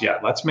rooftops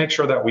yet. Let's make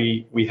sure that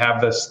we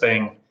have this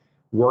thing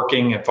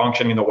working and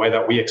functioning the way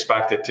that we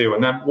expect it to.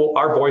 And then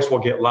our voice will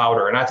get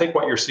louder. And I think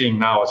what you're seeing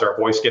now is our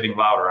voice getting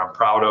louder. I'm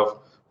proud of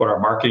what our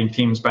marketing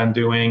team's been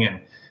doing,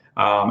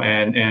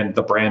 and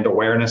the brand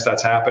awareness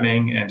that's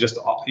happening, and just,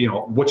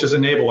 which is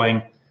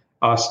enabling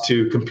us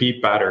to compete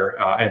better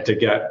and to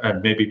get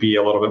and maybe be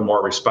a little bit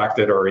more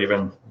respected or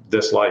even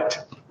disliked.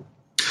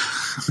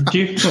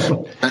 Do you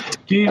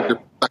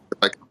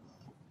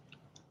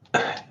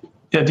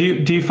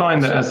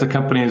find that as the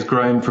company has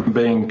grown from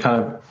being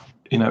kind of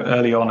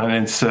early on an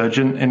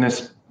insurgent in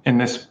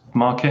this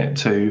market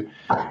to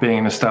being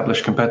an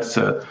established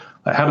competitor,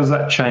 how does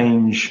that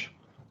change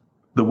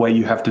the way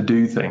you have to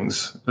do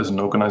things as an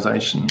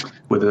organization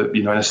with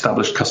an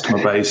established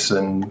customer base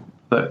and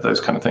those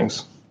kind of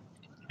things?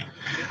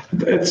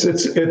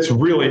 It's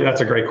really,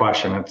 that's a great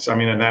question. And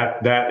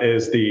that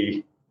is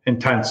the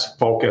intense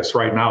focus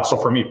right now. So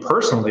for me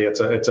personally, it's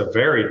a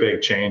very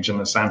big change in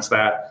the sense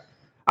that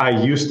I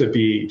used to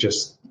be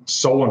just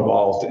so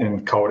involved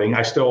in coding.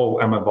 I still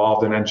am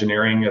involved in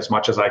engineering as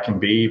much as I can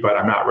be, but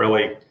I'm not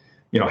really,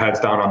 heads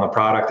down on the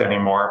product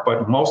anymore.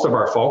 But most of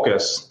our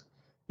focus,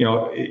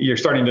 you're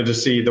starting to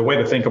just see the way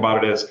to think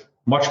about it is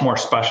much more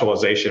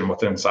specialization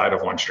within inside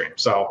of OneStream.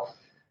 So,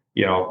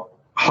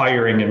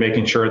 hiring and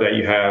making sure that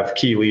you have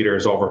key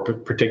leaders over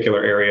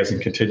particular areas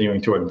and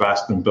continuing to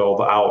invest and build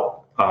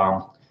out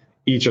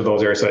each of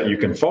those areas so that you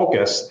can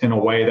focus in a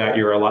way that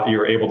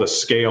you're able to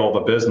scale the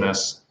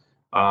business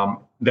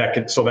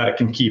so that it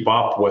can keep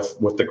up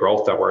with the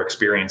growth that we're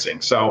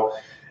experiencing. So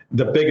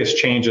the biggest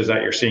changes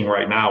that you're seeing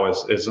right now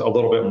is a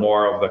little bit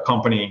more of the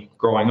company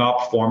growing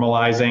up,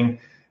 formalizing.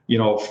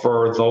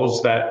 For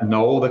those that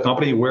know the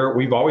company,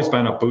 we've always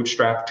been a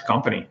bootstrapped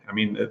company. I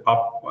mean,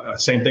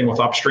 same thing with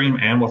Upstream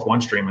and with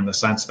OneStream, in the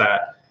sense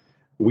that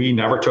we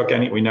never took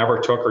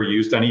or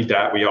used any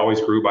debt. We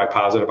always grew by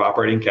positive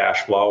operating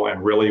cash flow,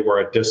 and really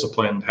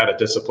had a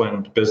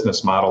disciplined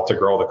business model to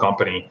grow the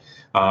company,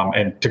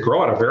 and to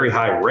grow at a very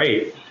high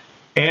rate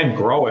and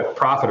grow it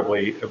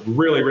profitably,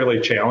 really, really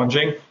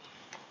challenging.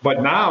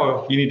 But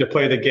now you need to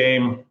play the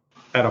game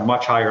at a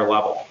much higher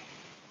level.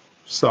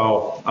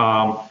 So,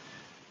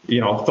 the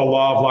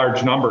law of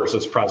large numbers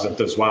is present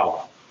as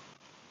well.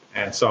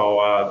 And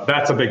so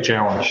that's a big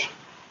challenge.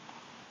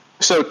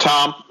 So,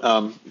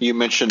 Tom, you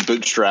mentioned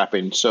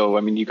bootstrapping. So,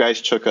 you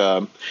guys took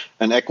an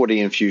equity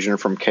infusion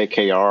from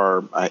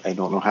KKR. I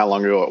don't know how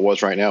long ago it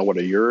was right now. What,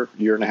 a year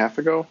and a half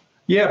ago?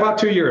 Yeah, about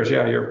 2 years.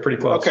 Yeah, you're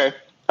pretty close. Okay.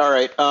 All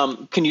right.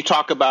 Can you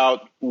talk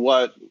about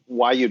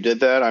why you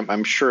did that?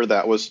 I'm sure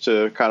that was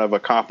to kind of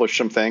accomplish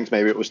some things.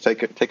 Maybe it was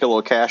take a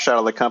little cash out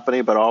of the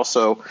company, but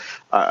also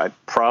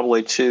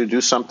probably to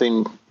do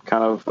something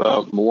kind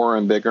of more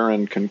and bigger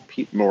and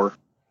compete more.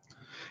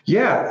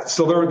 Yeah,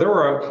 so there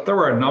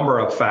were a number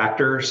of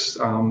factors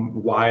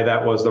why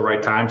that was the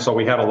right time. So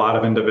we had a lot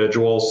of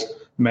individuals,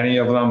 many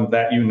of them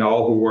that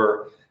who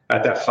were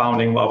at that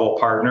founding level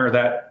partner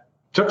that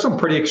took some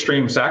pretty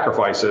extreme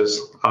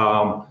sacrifices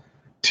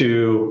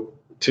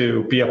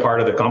to be a part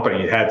of the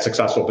company. Had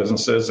successful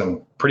businesses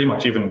and pretty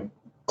much even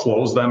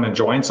closed them and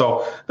joined.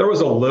 So there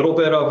was a little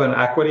bit of an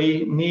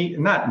equity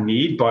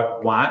need,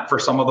 but want for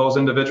some of those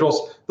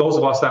individuals. Those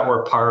of us that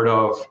were part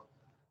of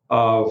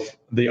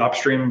the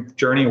upstream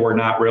journey were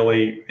not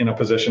really in a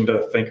position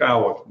to think,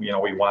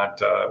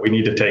 we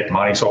need to take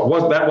money.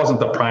 So that wasn't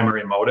the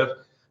primary motive.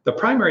 The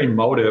primary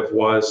motive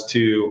was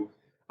to,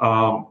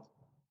 and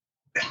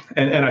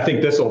I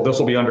think this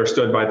will be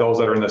understood by those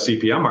that are in the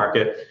CPM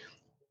market.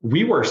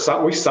 We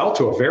sell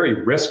to a very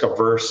risk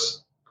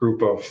averse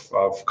group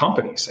of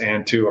companies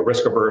and to a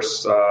risk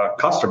averse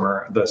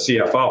customer, the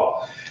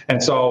CFO.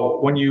 And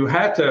so when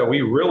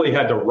we really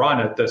had to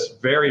run at this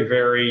very,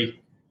 very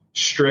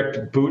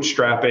strict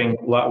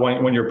bootstrapping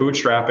when you're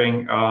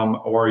bootstrapping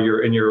or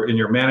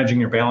you're managing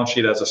your balance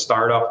sheet as a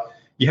startup,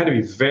 you had to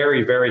be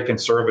very, very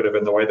conservative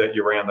in the way that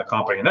you ran the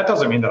company. And that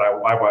doesn't mean that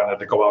I wanted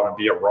to go out and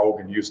be a rogue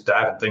and use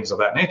debt and things of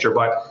that nature,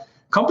 but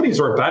companies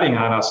were betting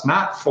on us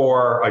not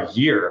for a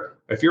year.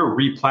 If you're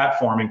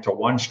replatforming to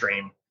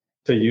OneStream,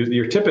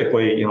 you're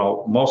typically,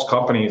 most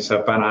companies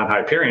have been on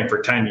Hyperion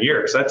for 10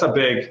 years. That's a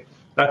big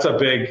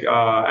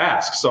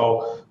ask.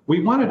 So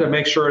we wanted to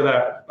make sure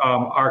that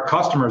our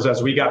customers,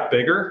 as we got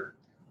bigger,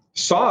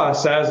 saw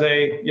us as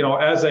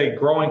a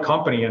growing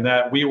company, and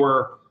that we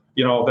were,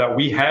 that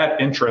we had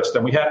interest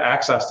and we had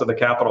access to the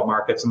capital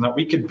markets, and that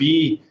we could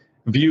be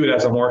viewed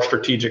as a more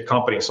strategic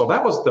company. So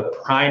that was the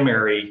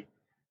primary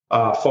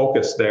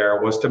focus there,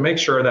 was to make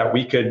sure that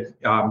we could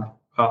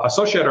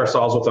associate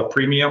ourselves with a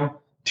premium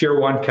tier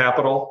one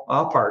capital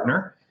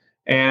partner,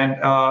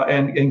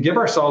 and give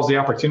ourselves the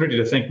opportunity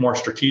to think more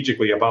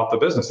strategically about the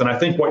business. And I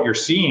think what you're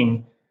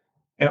seeing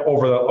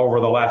over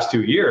the last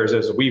 2 years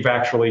is we've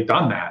actually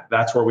done that.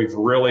 That's where we've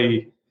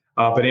really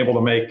been able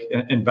to make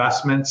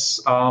investments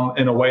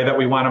in a way that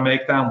we want to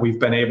make them. We've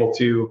been able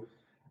to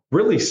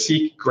really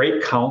seek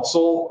great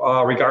counsel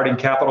regarding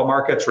capital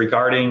markets,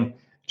 regarding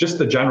just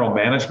the general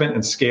management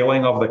and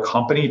scaling of the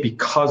company,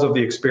 because of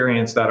the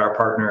experience that our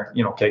partner,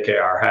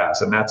 KKR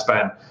has. And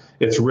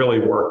it's really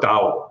worked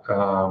out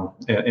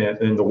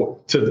in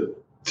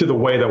a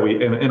way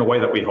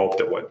that we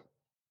hoped it would.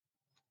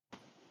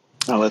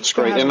 Oh, that's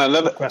great. And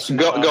another question.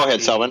 Go ahead,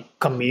 Selvin.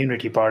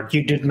 Community part.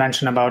 You did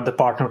mention about the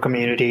partner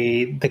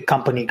community, the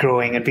company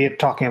growing, and we're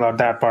talking about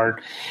that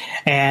part.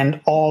 And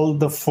all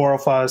the four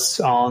of us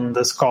on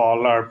this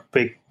call are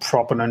big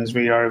proponents.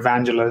 We are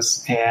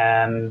evangelists,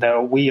 and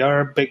we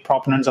are big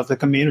proponents of the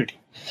community.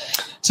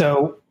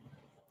 So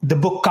the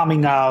book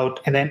coming out,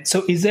 and then,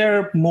 so is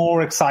there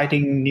more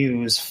exciting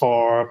news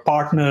for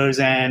partners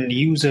and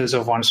users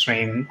of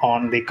OneStream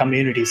on the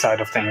community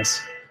side of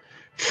things?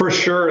 For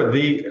sure.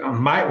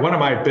 One of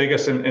my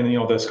biggest, and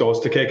this goes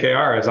to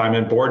KKR, as I'm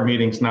in board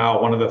meetings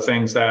now, one of the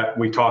things that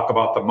we talk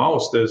about the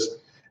most is,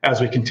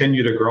 as we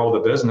continue to grow the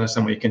business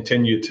and we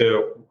continue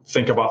to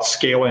think about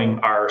scaling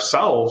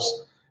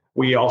ourselves,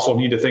 we also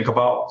need to think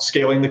about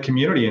scaling the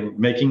community and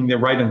making the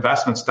right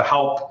investments to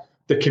help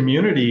the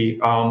community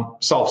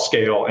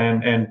self-scale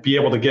and be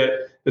able to get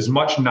as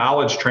much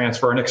knowledge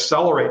transfer and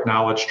accelerate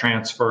knowledge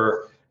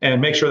transfer, and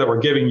make sure that we're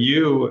giving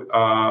you,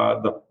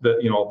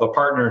 the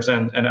partners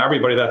and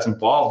everybody that's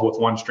involved with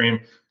OneStream,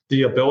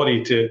 the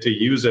ability to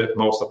use it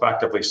most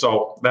effectively.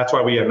 So that's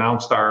why we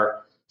announced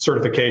our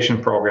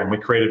certification program. We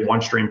created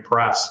OneStream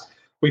Press.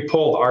 We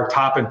pulled our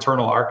top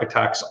internal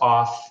architects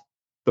off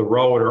the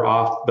road or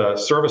off the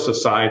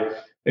services side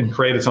and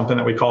created something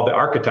that we called the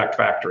Architect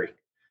Factory.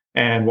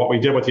 And what we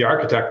did with the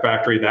Architect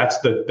Factory,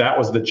 that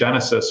was the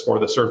genesis for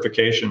the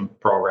certification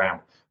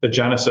program, the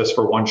genesis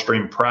for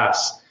OneStream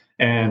Press.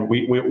 And what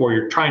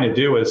you're trying to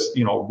do is,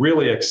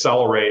 really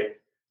accelerate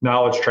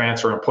knowledge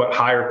transfer and put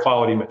higher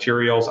quality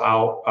materials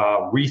out,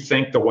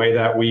 rethink the way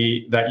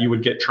that you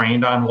would get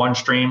trained on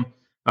OneStream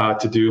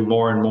to do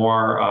more and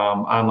more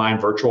online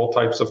virtual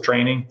types of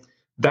training.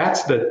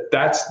 That's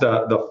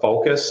the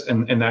focus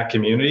in that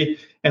community.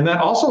 And then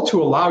also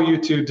to allow you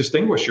to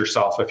distinguish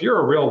yourself. If you're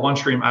a real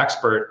OneStream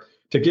expert,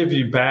 to give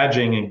you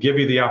badging and give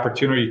you the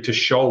opportunity to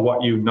show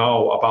what you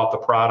know about the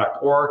product,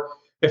 or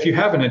if you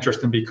have an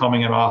interest in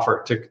becoming an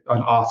author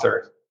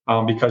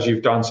because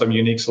you've done some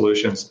unique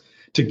solutions,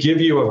 to give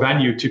you a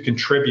venue to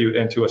contribute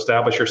and to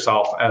establish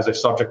yourself as a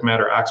subject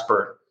matter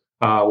expert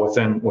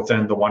within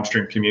the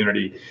OneStream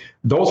community.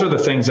 Those are the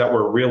things that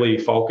we're really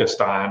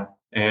focused on,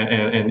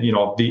 and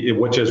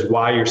which is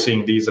why you're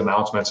seeing these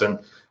announcements, and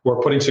we're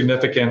putting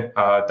significant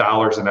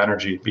dollars and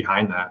energy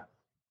behind that.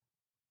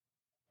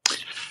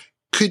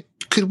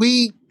 Could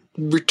we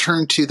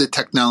return to the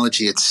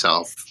technology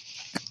itself?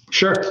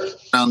 Sure.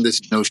 Around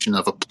this notion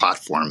of a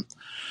platform.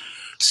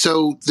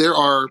 So there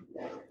are,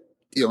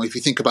 if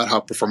you think about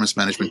how performance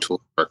management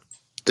tools work,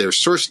 there's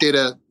source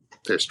data,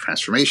 there's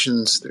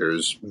transformations,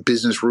 there's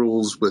business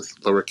rules with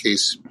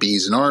lowercase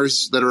b's and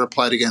r's that are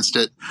applied against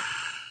it.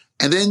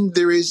 And then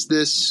there is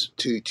this,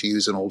 to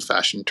use an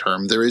old-fashioned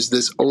term, there is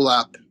this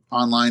OLAP,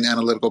 online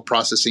analytical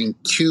processing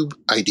cube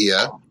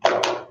idea.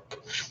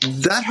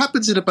 That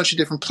happens in a bunch of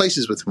different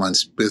places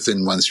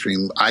within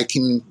OneStream. I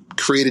can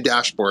create a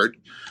dashboard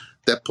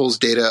that pulls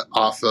data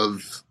off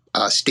of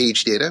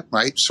stage data,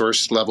 right?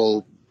 Source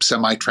level,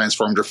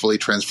 semi-transformed or fully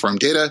transformed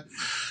data.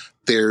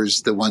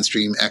 There's the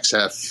OneStream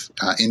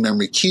XF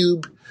in-memory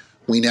cube.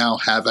 We now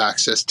have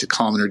access to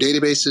columnar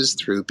databases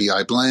through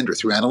BI Blend or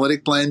through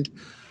Analytic Blend.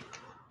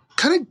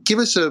 Kind of give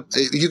us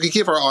you could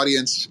give our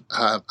audience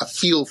a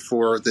feel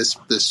for this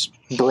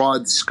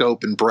broad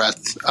scope and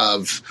breadth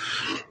of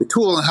the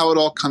tool and how it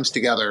all comes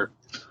together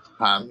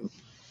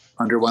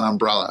under one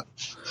umbrella.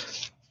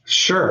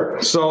 Sure.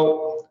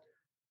 So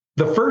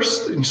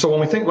when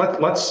we think,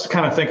 let's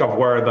kind of think of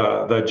where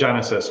the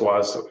genesis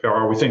was,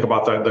 or we think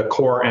about the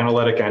core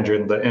analytic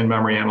engine, the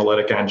in-memory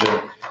analytic engine,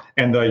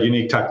 and the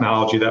unique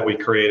technology that we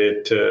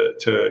created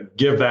to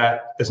give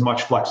that as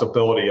much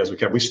flexibility as we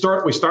can. We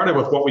started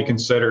with what we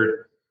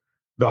considered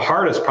the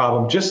hardest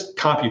problem, just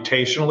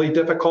computationally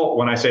difficult.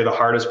 When I say the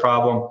hardest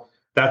problem,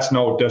 that's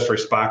no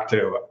disrespect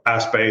to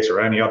Essbase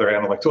or any other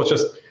analytic tool. It's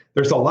just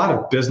there's a lot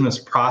of business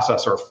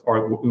process or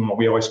what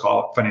we always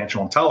call it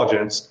financial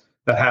intelligence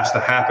that has to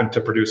happen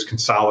to produce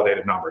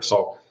consolidated numbers.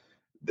 So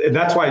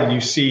that's why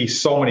you see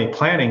so many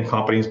planning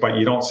companies, but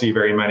you don't see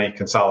very many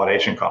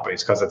consolidation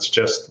companies because it's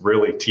just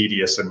really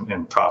tedious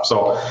and tough.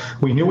 So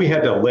we knew we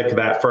had to lick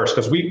that first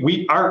because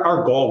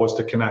our goal was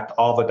to connect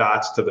all the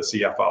dots to the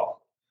CFO.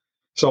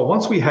 So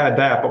once we had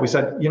that, but we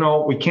said,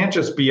 we can't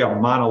just be a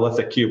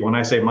monolithic cube. When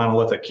I say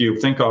monolithic cube,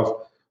 think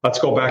of, let's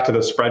go back to the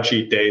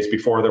spreadsheet days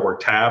before there were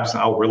tabs.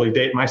 I'll really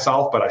date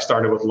myself, but I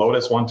started with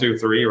Lotus 1, 2,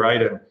 3,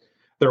 right? And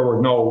there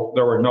were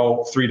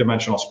no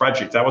three-dimensional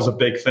spreadsheets. That was a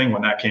big thing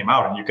when that came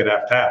out, and you could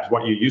have tabs.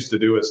 What you used to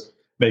do is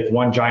make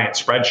one giant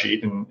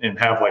spreadsheet and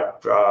have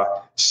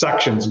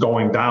sections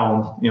going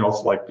down,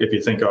 like if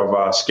you think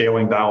of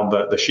scaling down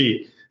the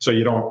sheet so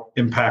you don't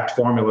impact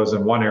formulas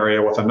in one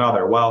area with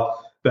another.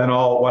 Well, then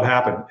what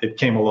happened? It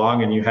came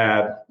along and you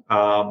had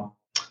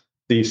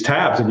these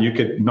tabs and you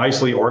could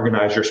nicely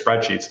organize your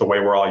spreadsheets the way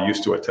we're all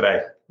used to it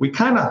today.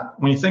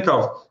 When you think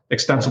of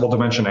extensible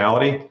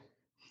dimensionality,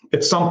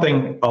 it's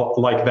something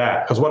like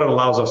that, because what it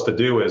allows us to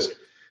do is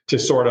to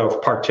sort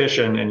of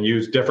partition and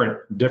use different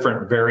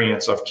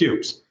variants of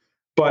cubes.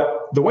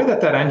 But the way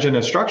that engine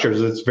is structured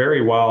is it's very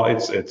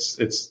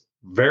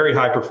very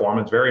high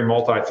performance, very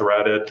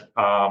multi-threaded,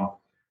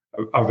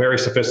 a very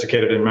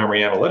sophisticated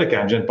in-memory analytic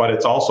engine, but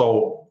it's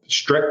also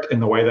strict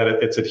in the way that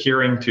it's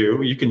adhering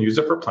to, you can use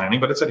it for planning,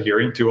 but it's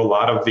adhering to a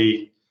lot of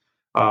the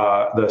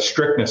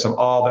strictness of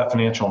all that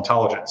financial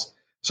intelligence.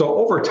 So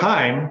over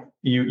time,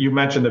 you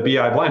mentioned the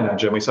BI Blend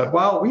engine. We said,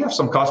 well, we have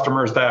some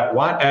customers that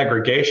want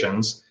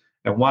aggregations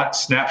and want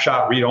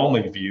snapshot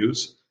read-only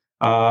views,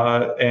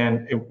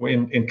 and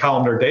in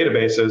columnar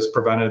databases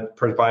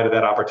provided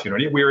that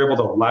opportunity. We were able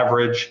to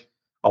leverage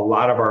a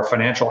lot of our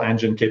financial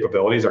engine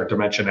capabilities, our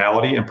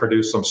dimensionality, and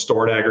produce some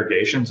stored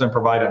aggregations and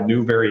provide a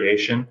new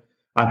variation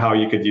on how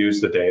you could use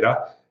the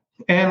data.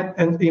 And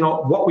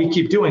what we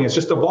keep doing is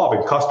just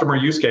evolving. Customer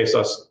use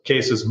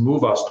cases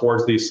move us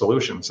towards these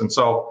solutions. And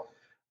so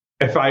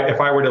if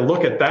I were to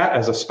look at that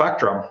as a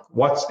spectrum,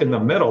 what's in the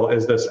middle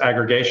is this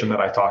aggregation that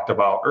I talked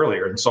about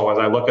earlier. And so as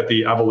I look at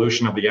the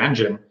evolution of the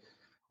engine,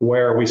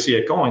 where we see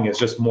it going is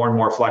just more and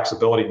more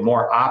flexibility,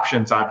 more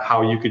options on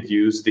how you could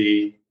use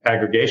the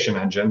aggregation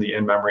engine, the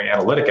in-memory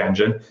analytic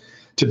engine,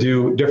 to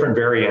do different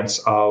variants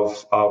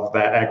of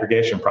that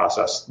aggregation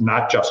process,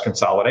 not just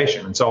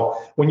consolidation. And so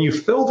when you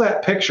fill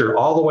that picture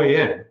all the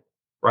way in,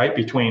 right,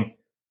 between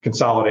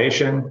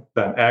consolidation,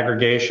 then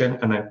aggregation,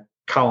 and then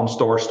column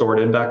stored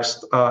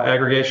index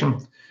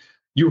aggregation,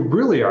 you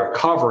really are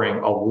covering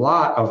a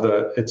lot of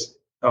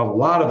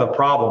the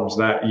problems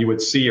that you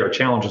would see or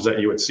challenges that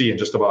you would see in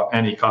just about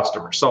any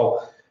customer.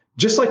 So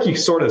just like you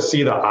sort of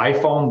see the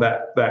iPhone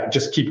that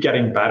just keep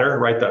getting better,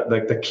 right?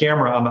 The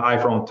camera on the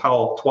iPhone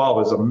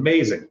 12 is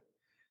amazing,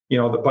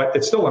 but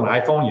it's still an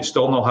iPhone. You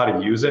still know how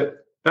to use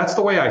it. That's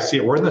the way I see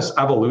it. We're in this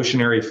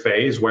evolutionary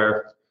phase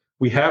where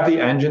we have the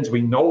engines.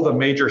 We know the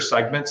major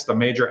segments, the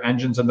major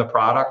engines in the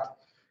product.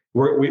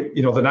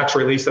 The next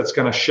release that's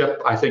going to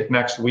ship, I think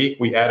next week,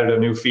 we added a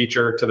new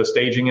feature to the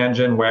staging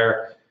engine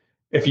where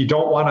if you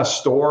don't want to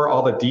store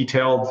all the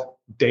detailed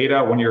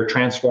data when you're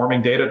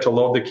transforming data to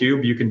load the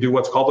cube, you can do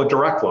what's called a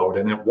direct load,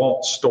 and it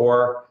won't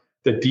store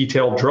the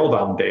detailed drill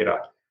down data.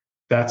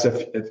 That's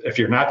if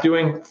you're not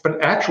doing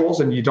actuals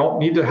and you don't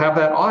need to have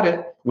that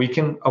audit, we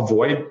can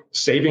avoid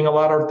saving a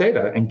lot of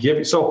data and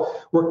give. So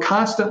we're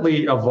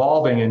constantly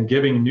evolving and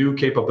giving new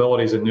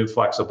capabilities and new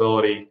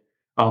flexibility.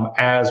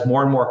 As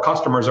more and more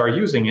customers are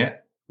using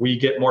it, we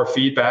get more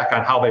feedback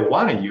on how they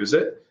want to use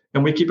it,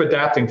 and we keep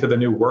adapting to the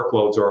new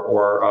workloads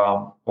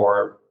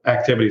or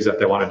activities that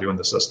they want to do in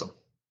the system.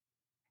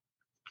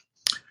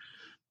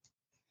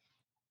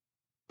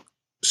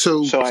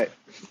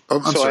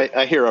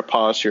 I hear a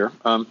pause here.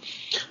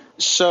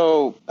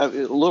 So a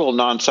little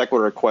non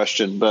sequitur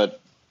question,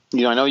 but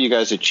I know you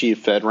guys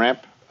achieved FedRAMP,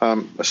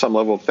 some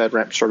level of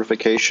FedRAMP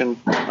certification.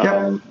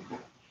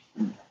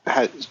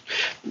 Has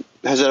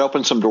that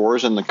opened some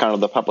doors in the kind of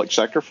the public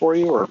sector for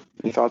you, or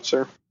any thoughts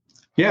there?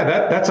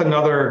 Yeah, that's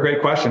another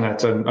great question.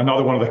 That's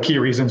another one of the key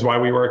reasons why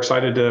we were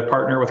excited to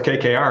partner with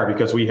KKR,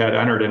 because we had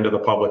entered into the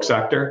public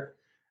sector,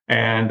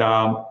 and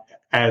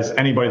as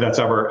anybody that's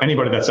ever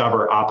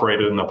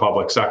operated in the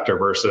public sector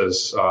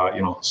versus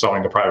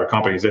selling to private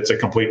companies, it's a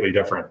completely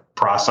different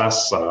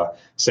process,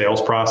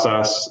 sales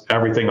process,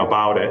 everything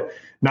about it.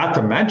 Not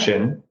to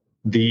mention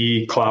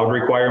the cloud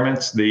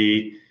requirements,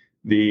 the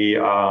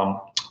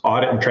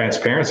audit and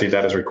transparency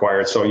that is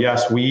required. So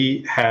yes,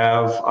 we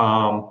have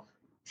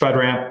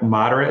FedRAMP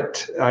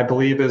Moderate, I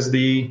believe, is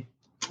the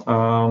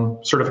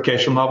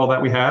certification level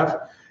that we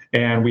have.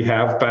 And we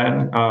have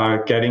been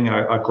getting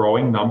a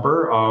growing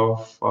number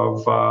of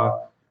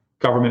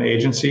government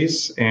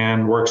agencies,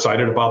 and we're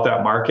excited about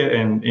that market.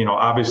 And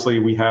obviously,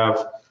 we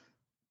have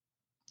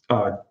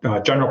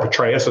General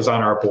Petraeus is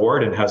on our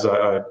board and has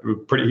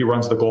he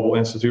runs the Global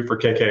Institute for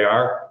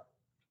KKR,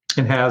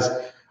 and has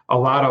a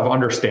lot of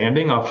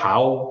understanding of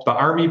how the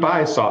Army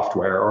buys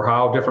software or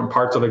how different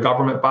parts of the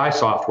government buy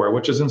software,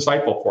 which is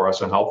insightful for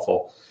us and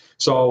helpful.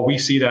 So we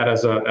see that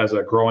as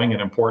a growing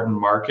and important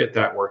market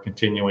that we're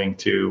continuing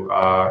to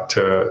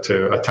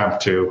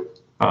attempt to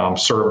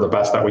serve the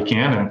best that we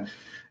can,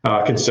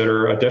 and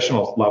consider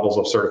additional levels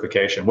of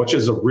certification, which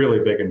is a really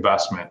big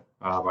investment,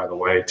 by the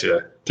way,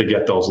 to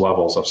get those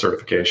levels of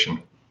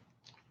certification.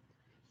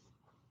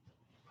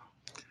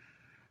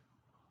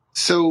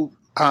 So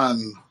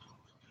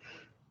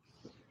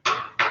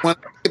when I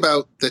think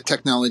about the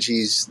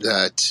technologies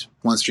that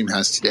OneStream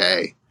has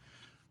today,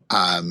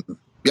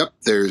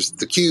 there's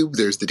the cube,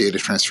 there's the data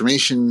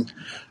transformation,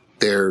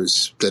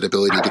 there's that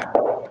ability to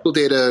pull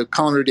data,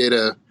 columnar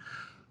data.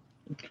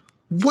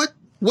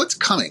 What's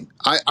coming?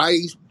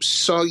 I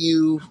saw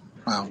you,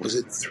 was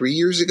it 3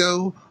 years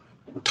ago,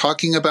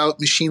 talking about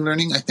machine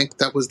learning? I think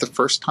that was the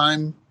first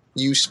time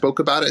you spoke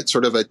about it,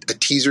 sort of a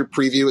teaser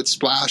preview at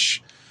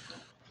Splash.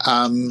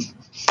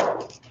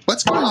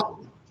 What's going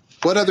on?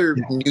 What other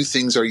new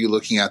things are you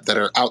looking at that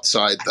are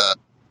outside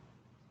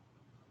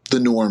the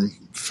norm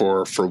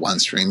for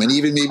OneStream, and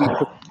even maybe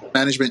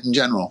management in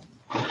general?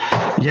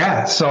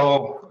 Yeah,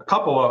 so a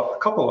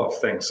couple of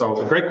things.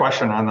 So a great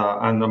question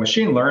on the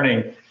machine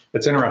learning.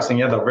 It's interesting.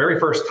 Yeah, the very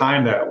first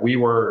time that we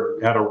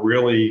had a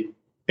really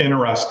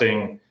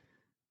interesting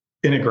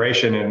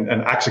integration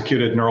and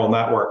executed neural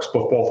networks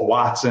with both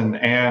Watson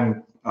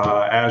and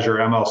Azure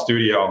ML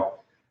Studio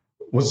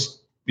was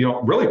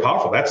really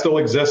powerful. That still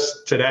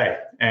exists today.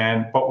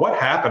 But what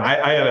happened?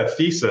 I had a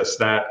thesis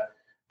that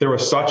there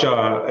was such if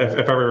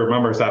everybody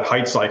remembers that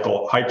hype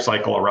cycle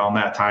around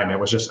that time. It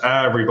was just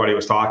everybody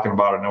was talking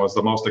about it, and it was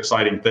the most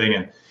exciting thing.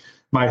 And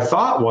my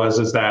thought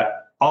is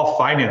that all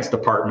finance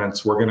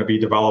departments were going to be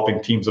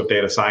developing teams of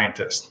data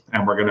scientists,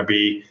 and we're going to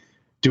be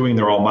doing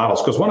their own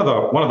models. Because one of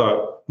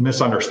the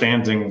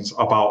misunderstandings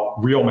about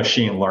real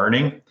machine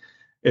learning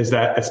is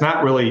that it's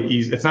not really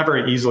easy. It's not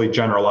very easily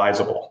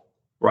generalizable,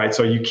 right?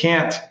 So you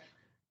can't.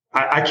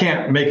 I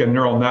can't make a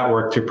neural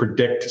network to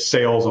predict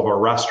sales of a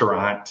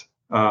restaurant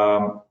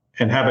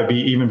and have it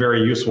be even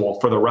very useful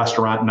for the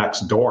restaurant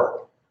next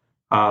door,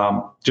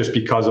 just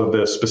because of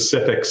the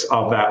specifics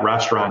of that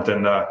restaurant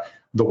and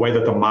the way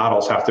that the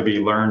models have to be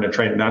learned and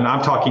trained. And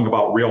I'm talking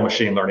about real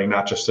machine learning,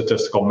 not just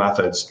statistical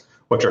methods,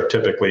 which are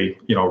typically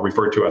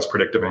referred to as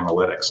predictive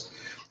analytics.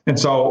 And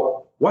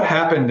so what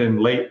happened in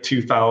late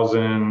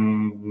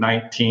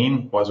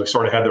 2019 was we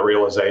sort of had the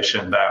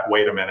realization that,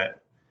 wait a minute,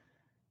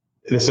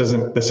 this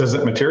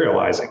isn't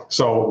materializing.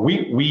 So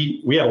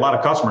we had a lot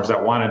of customers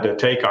that wanted to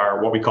take our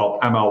what we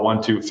called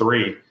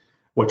ML123,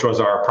 which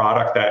was our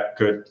product that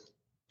could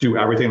do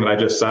everything that I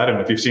just said. And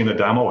if you've seen the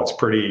demo, it's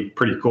pretty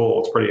cool.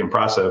 It's pretty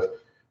impressive.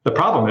 The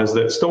problem is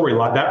that it still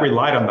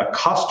relied on the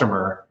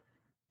customer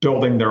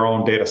building their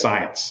own data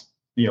science,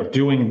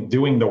 doing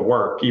the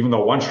work. Even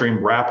though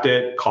OneStream wrapped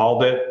it,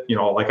 called it,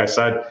 like I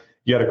said,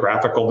 you had a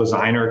graphical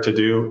designer to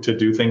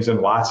do things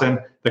in Watson.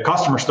 The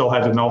customer still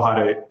had to know how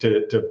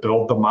to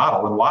build the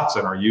model in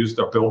Watson or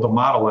build the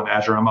model in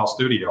Azure ML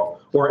Studio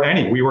or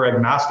we were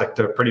agnostic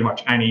to pretty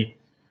much any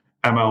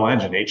ML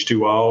engine,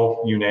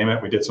 H2O, you name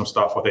it. We did some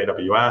stuff with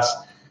AWS.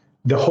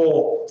 The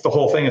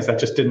whole thing is that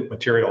just didn't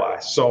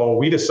materialize. So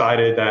we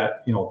decided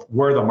that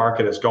where the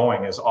market is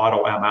going is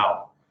auto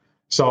ML.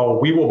 So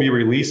we will be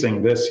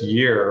releasing this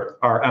year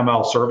our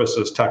ML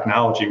services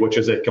technology, which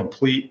is a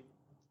complete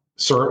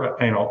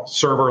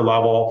server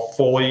level,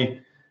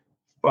 fully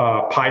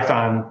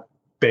Python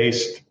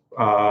based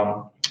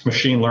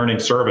machine learning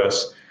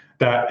service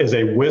that is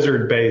a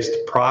wizard-based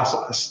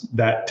process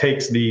that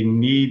takes the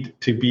need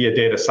to be a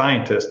data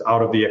scientist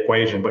out of the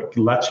equation, but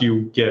lets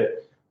you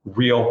get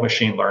real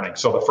machine learning.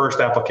 So the first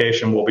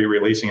application we'll be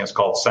releasing is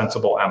called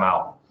Sensible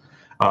ML.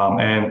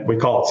 And we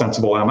call it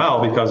Sensible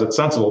ML because it's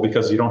sensible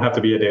because you don't have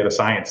to be a data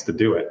scientist to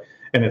do it.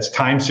 And it's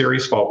time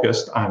series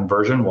focused on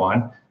version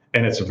 1.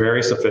 And it's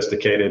very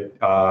sophisticated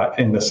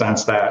in the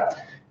sense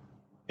that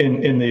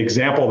in the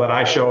example that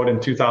I showed in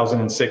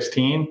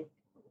 2016,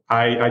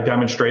 I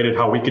demonstrated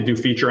how we could do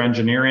feature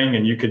engineering,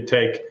 and you could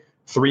take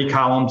 3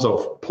 columns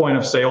of point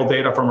of sale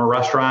data from a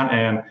restaurant,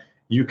 and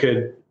you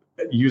could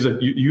use it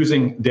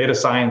using data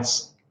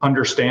science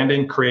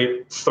understanding,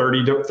 create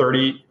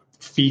 30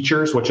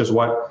 features, which is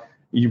what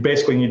you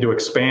basically need to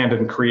expand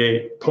and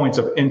create points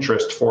of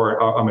interest for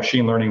a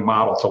machine learning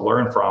model to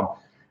learn from.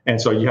 And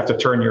so you have to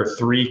turn your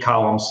 3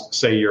 columns,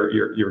 say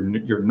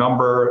your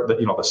number,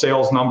 the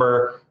sales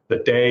number, the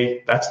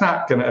day. That's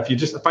not going to,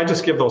 if I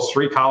just give those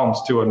 3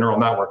 columns to a neural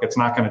network, it's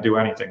not going to do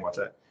anything with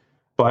it.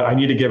 But I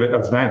need to give it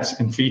events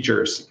and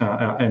features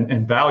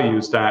and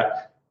values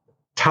that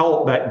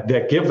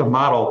give the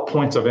model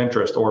points of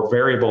interest or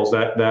variables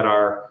that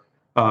are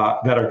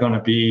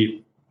going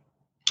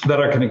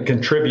to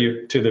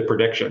contribute to the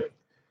prediction.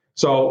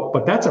 So,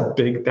 but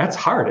that's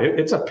hard.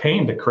 It's a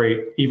pain to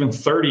create even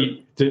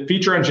 30.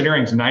 Feature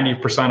engineering is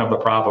 90% of the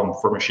problem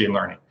for machine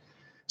learning.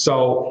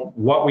 So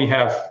what we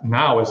have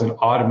now is an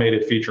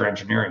automated feature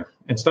engineering.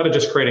 Instead of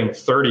just creating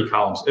 30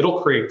 columns,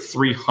 it'll create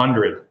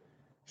 300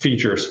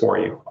 features for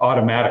you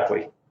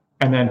automatically,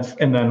 and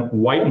then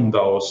whiten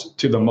those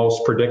to the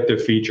most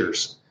predictive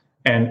features.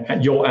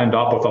 And you'll end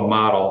up with a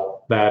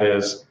model that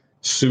is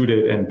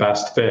suited and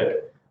best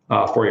fit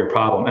for your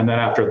problem. And then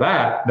after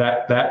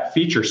that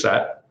feature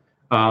set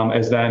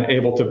is then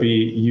able to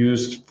be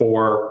used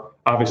for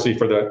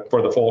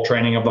the full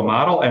training of the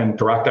model and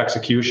direct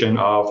execution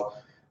of.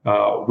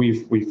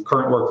 We're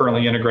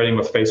currently integrating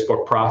with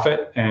Facebook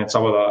Prophet and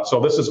so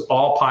this is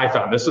all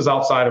Python. This is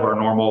outside of our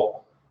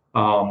normal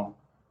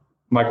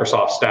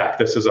Microsoft stack.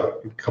 This is a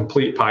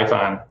complete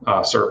Python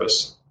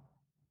service.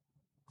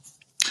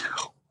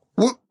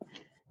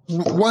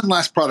 One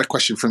last product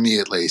question from me,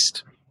 at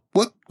least.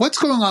 What's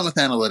going on with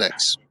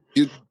analytics?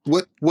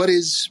 What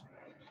is,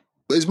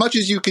 as much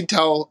as you can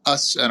tell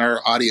us and our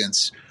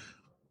audience,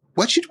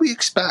 what should we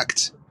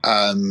expect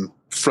from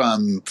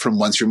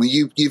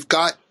OneStream? You've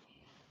got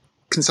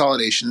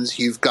consolidations,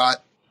 you've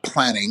got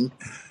planning,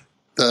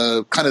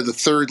 the kind of the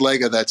third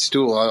leg of that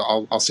stool.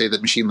 I'll say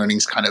that machine learning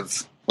is kind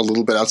of a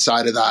little bit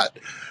outside of that.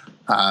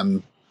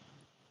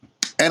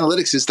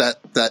 Analytics is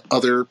that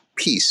other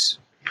piece.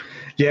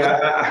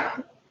 Yeah,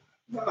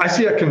 I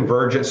see a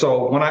convergence.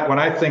 So when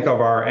I think of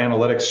our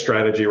analytics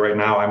strategy right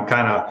now,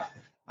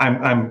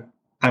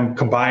 I'm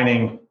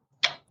combining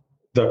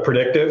the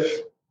predictive,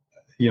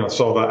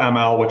 so the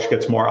ML, which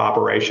gets more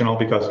operational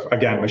because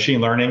again,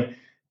 machine learning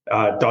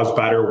does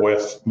better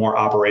with more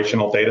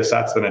operational data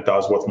sets than it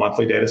does with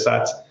monthly data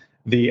sets.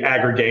 The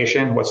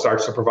aggregation, what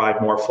starts to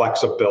provide more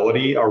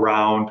flexibility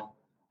around,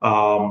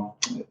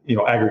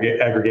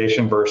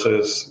 aggregation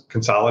versus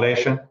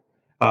consolidation.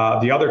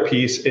 The other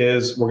piece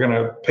is we're going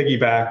to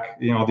piggyback,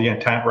 the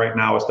intent right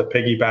now is to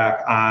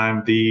piggyback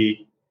on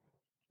the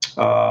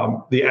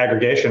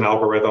aggregation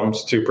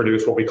algorithms to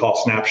produce what we call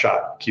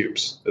snapshot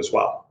cubes as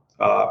well.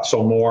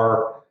 So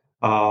more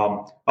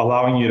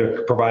allowing you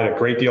to provide a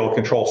great deal of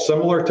control,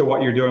 similar to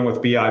what you're doing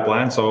with BI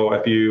Blend. So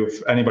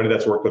if anybody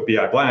that's worked with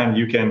BI Blend,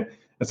 you can,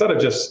 instead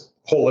of just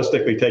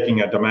holistically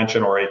taking a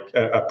dimension or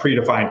a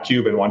predefined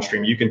cube in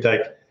OneStream, you can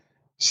take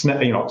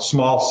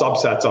small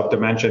subsets of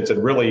dimensions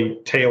and really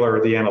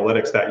tailor the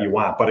analytics that you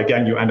want. But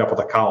again, you end up with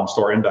a column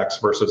store index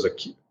versus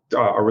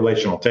a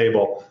relational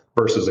table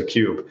versus a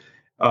cube.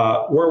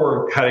 Where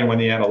we're heading on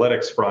the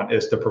analytics front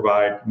is to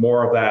provide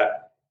more of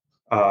that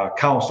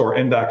column store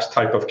index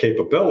type of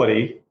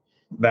capability,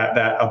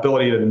 that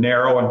ability to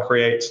narrow and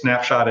create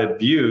snapshotted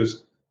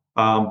views,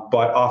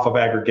 but off of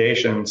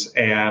aggregations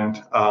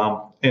and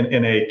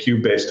in a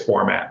cube-based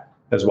format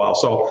as well.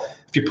 So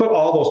if you put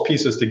all those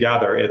pieces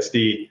together, it's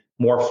the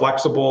more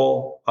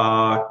flexible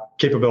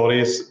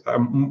capabilities,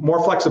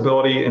 more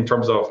flexibility in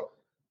terms of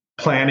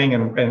planning,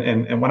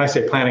 and when I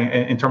say planning,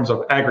 in terms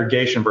of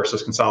aggregation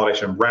versus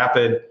consolidation,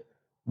 rapid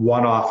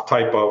one-off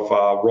type of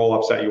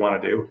roll-ups that you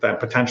want to do, then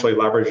potentially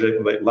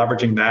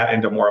leveraging that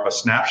into more of a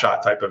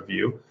snapshot type of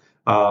view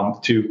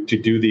to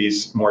do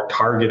these more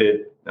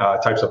targeted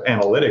types of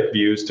analytic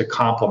views to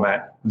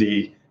complement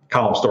the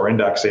column store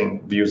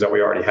indexing views that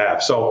we already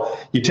have. So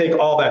you take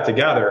all that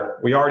together,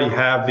 we already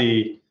have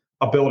the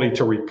ability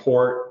to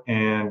report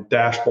and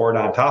dashboard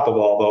on top of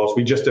all those.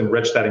 We just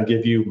enrich that and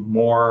give you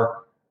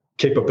more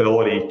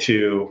capability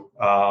to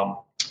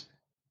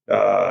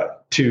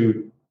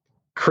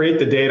create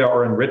the data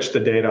or enrich the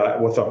data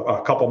with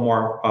a couple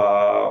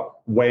more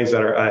ways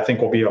that I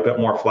think will be a bit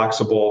more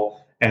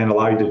flexible and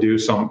allow you to do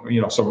some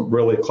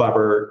really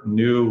clever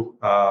new,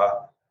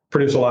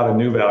 produce a lot of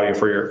new value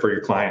for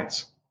your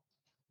clients.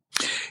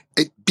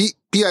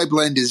 BI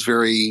Blend is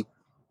very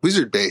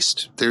wizard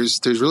based. There's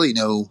really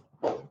no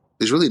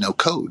there's really no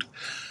code.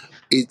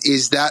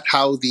 Is that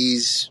how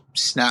these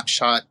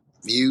snapshot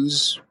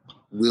views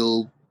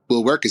will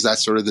work? Is that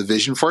sort of the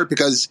vision for it?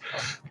 Because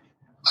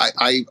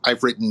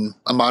I've written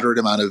a moderate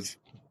amount of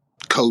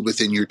code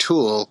within your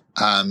tool,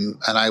 and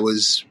I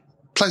was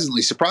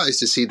pleasantly surprised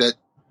to see that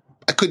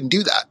I couldn't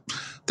do that.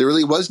 There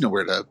really was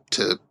nowhere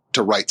to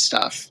write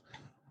stuff.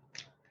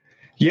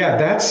 Yeah,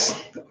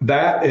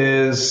 that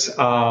is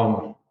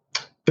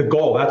the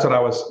goal. That's what I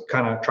was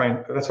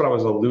that's what I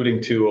was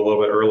alluding to a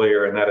little bit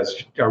earlier. And that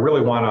is, I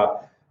really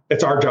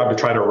it's our job to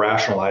try to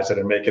rationalize it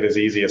and make it as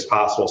easy as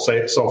possible.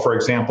 So for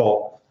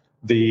example,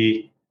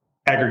 the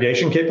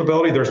aggregation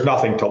capability, there's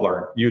nothing to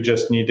learn. You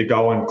just need to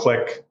go and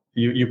click,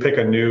 you pick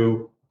a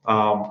new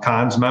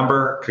cons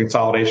member,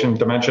 consolidation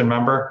dimension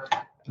member,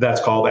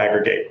 that's called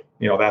aggregate.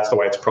 That's the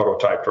way it's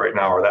prototyped right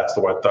now, or that's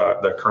what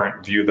the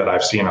current view that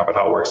I've seen of it,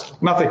 how it works.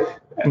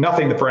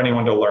 Nothing for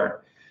anyone to learn.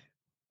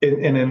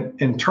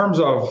 In terms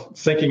of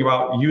thinking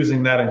about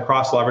using that and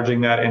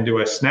cross-leveraging that into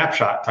a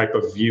snapshot type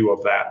of view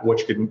of that,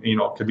 which could be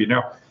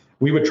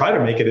we would try to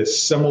make it as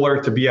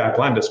similar to BI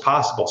Blend as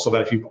possible, so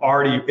that if you've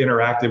already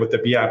interacted with the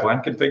BI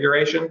Blend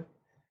configuration,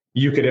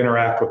 you could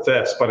interact with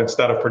this, but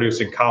instead of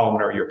producing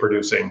columnar, you're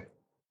producing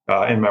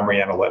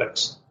in-memory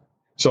analytics.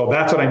 So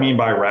that's what I mean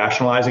by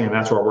rationalizing, and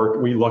that's where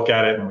we look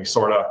at it and we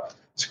sort of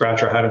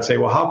scratch our head and say,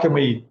 well, how can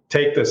we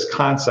take this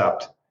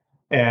concept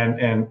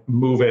and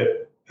move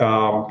it,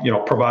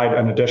 provide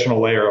an additional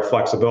layer of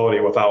flexibility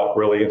without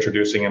really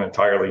introducing an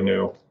entirely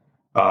new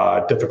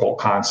difficult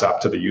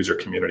concept to the user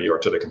community or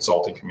to the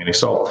consulting community.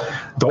 So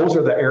those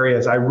are the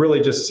areas I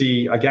really just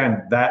see,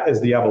 again, that is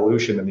the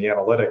evolution in the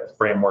analytic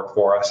framework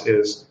for us,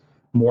 is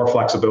more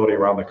flexibility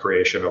around the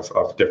creation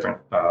of different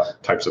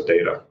types of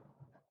data.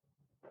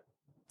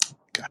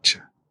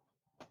 Gotcha.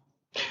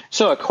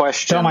 So a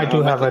question. Tom, I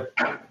do have a.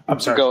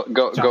 I'm sorry.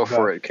 Go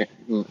for it.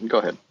 Go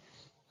ahead.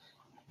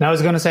 Now, I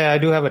was going to say I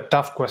do have a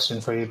tough question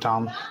for you,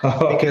 Tom,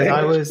 because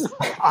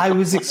I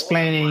was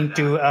explaining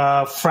to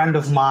a friend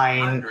of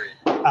mine,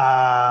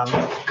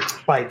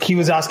 he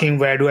was asking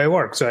where do I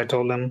work, so I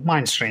told him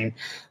Mindstream.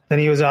 Then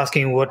he was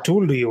asking what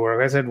tool do you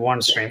work? I said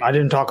OneStream. I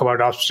didn't talk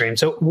about Upstream.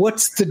 So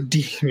what's the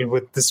deal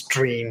with the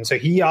stream? So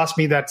he asked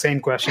me that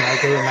same question. I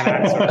gave him an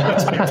answer.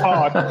 That's what I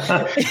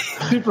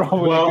thought. He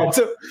probably did.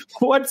 So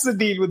what's the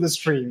deal with the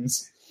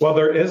streams? Well,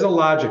 there is a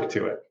logic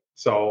to it.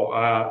 So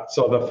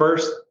the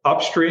first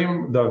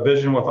Upstream, the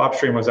vision with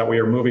Upstream was that we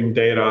are moving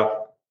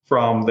data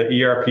from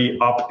the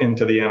ERP up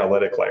into the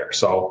analytic layer.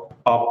 So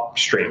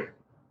upstream.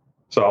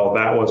 So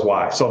that was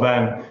why. So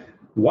then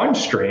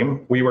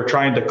OneStream, we were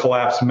trying to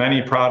collapse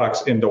many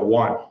products into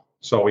one.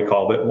 So we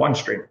called it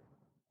OneStream.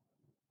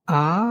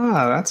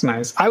 Ah, that's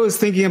nice. I was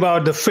thinking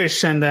about the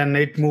fish and then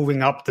it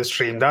moving up the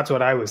stream. That's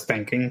what I was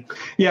thinking.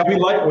 Yeah, we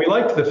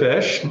liked the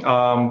fish.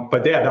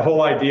 But yeah, the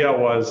whole idea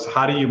was,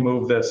 how do you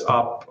move this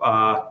up?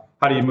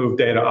 How do you move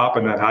data up?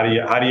 And then how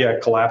do you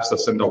collapse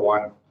this into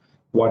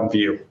one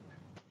view?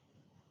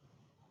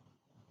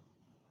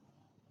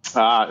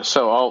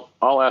 So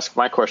I'll ask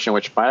my question,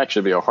 which might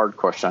actually be a hard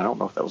question. I don't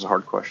know if that was a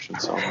hard question.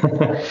 So,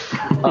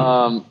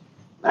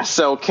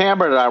 so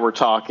Cameron and I were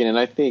talking, and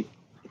I think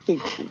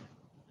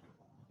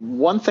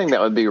one thing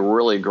that would be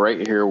really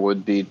great here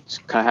would be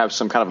to kind of have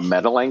some kind of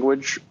meta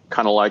language,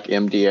 kind of like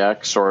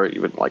MDX or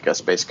even like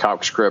S-based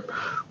calc script,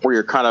 where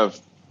you're kind of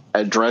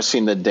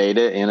addressing the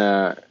data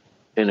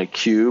in a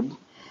cube,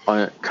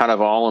 kind of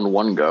all in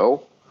one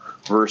go,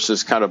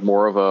 versus kind of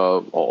more of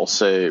I'll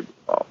say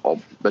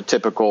a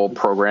typical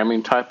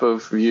programming type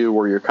of view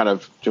where you're kind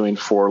of doing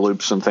for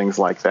loops and things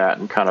like that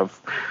and kind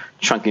of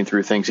chunking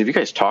through things. Have you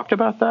guys talked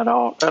about that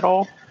at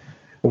all?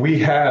 We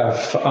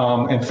have.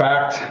 In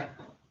fact,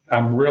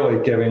 I'm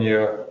really giving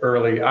you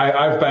early.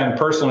 I've been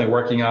personally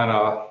working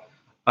on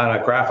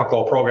a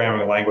graphical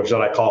programming language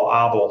that I call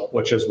OBBL,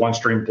 which is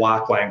OneStream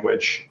block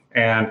language.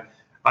 And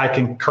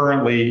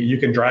you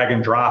can drag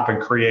and drop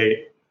and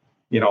create,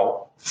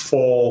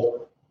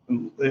 full,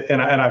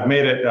 and I've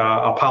made it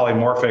a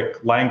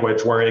polymorphic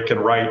language where it can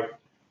write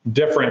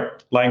different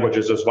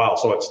languages as well.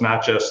 So it's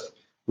not just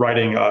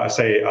writing, a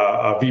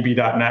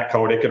VB.NET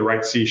code. It could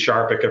write C#,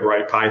 it could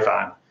write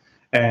Python.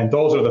 And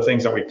those are the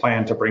things that we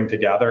plan to bring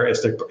together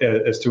is to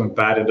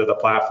embed into the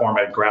platform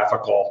a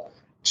graphical.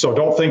 So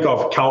don't think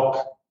of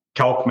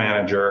Calc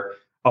Manager.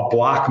 A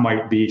block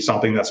might be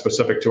something that's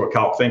specific to a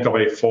calc. Think of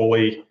a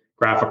fully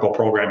graphical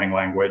programming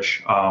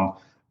language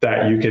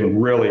that you can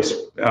really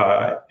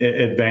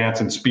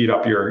advance and speed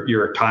up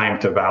your time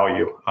to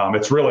value.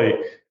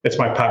 It's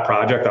my pet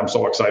project. I'm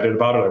so excited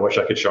about it. I wish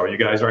I could show you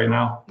guys right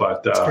now,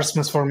 but it's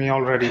Christmas for me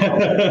already.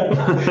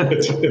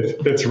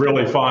 It's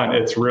really fun.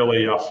 It's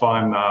really a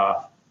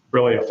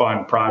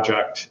fun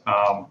project.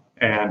 I'm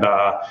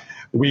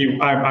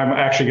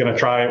actually going to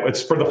try.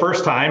 It's for the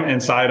first time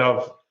inside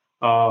of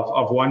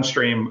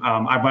OneStream.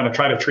 I'm going to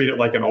try to treat it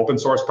like an open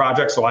source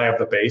project, so I have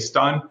the base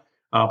done.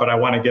 But I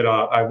want to get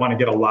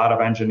a lot of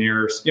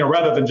engineers,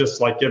 rather than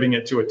just like giving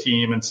it to a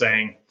team and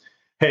saying,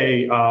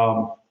 "Hey,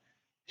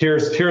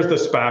 here's the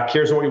spec,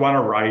 here's what we want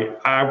to write.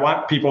 I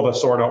want people to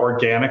sort of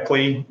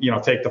organically,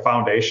 take the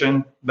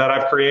foundation that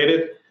I've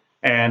created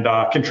and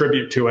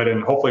contribute to it.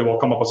 And hopefully we'll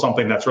come up with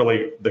something that's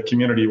really, the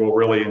community will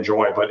really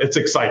enjoy, but it's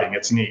exciting.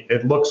 It's neat.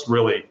 It looks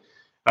really,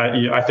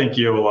 I think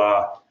you'll,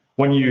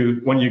 when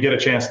you get a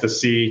chance to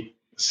see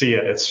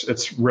it,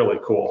 it's really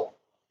cool.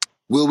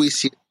 Will we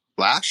see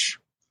Splash?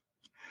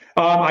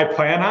 I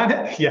plan on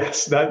it.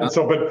 Yes.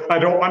 But I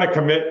don't want to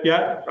commit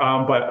yet.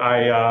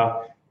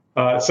 But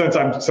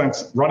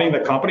since running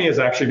the company is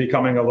actually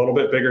becoming a little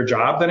bit bigger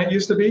job than it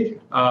used to be,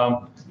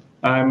 I'm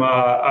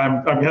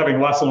having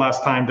less and less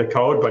time to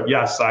code. But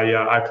yes,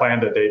 I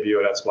plan to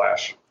debut it at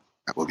Splash.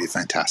 That will be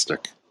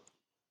fantastic.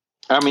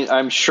 I mean,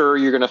 I'm sure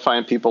you're going to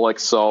find people like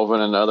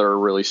Sullivan and other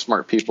really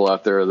smart people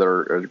out there that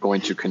are going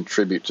to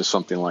contribute to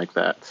something like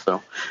that.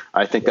 So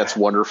I think that's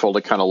wonderful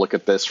to kind of look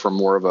at this from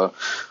more of a,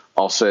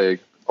 I'll say,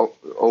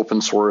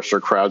 open source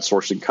or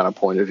crowdsourcing kind of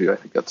point of view. I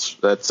think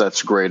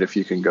that's great if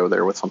you can go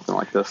there with something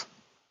like this.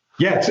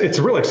 Yeah, it's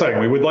really exciting.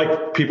 We would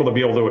like people to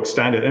be able to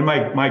extend it. And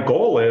my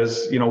goal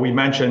is, we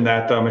mentioned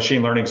that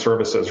machine learning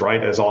services,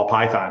 right, is all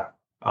Python.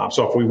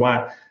 So if we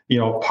want,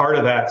 part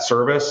of that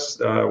service,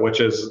 which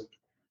is,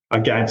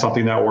 again,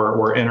 something that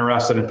we're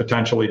interested in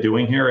potentially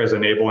doing here, is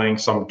enabling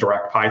some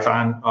direct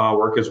Python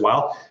work as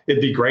well.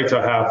 It'd be great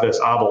to have this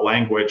ABEL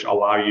language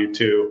allow you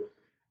to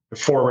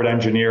forward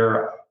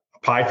engineer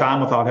Python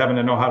without having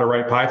to know how to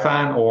write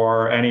Python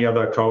or any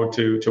other code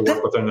to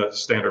work within the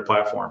standard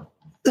platform.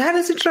 That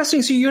is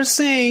interesting. So you're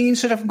saying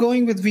instead of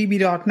going with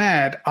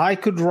VB.NET, I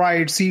could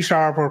write C#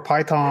 or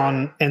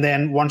Python, and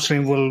then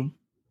OneStream will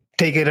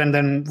take it and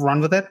then run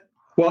with it?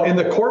 Well, in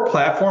the core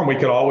platform, we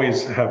could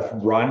always have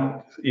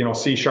run,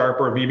 C#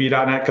 or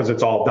VB.NET because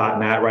it's all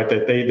 .NET, right?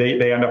 That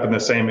they end up in the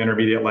same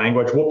intermediate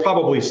language. We'll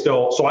probably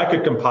still, so we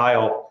could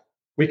compile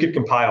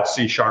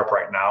C#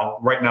 right now.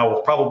 Right now,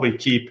 we'll probably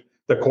keep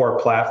the core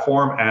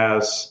platform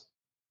as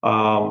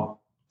VB,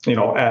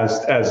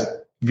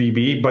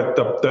 but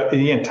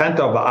the intent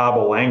of the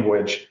ABEL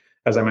language,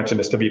 as I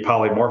mentioned, is to be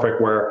polymorphic,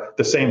 where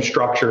the same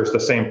structures, the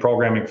same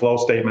programming flow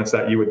statements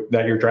that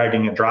you're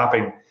dragging and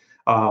dropping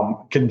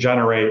can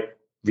generate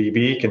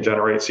VB, can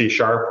generate C#,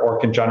 or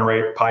can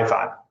generate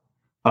Python,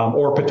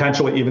 or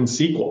potentially even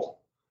SQL.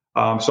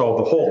 So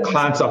the whole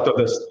concept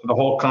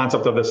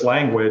of this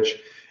language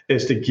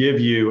is to give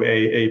you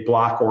a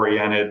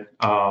block-oriented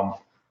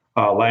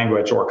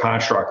language or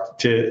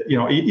construct.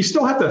 You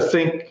still have to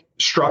think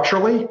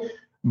structurally,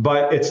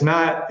 but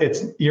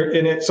you're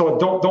in it. So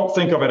don't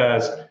think of it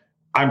as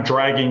I'm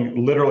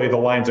dragging literally the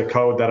lines of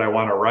code that I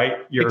want to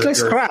write. It's like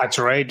Scratch,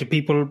 right?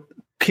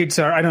 Kids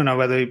are, I don't know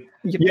whether.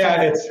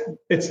 Yeah,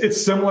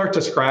 it's similar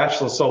to Scratch.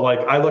 So like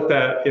I looked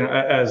at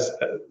as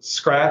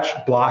Scratch,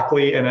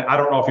 Blockly, and I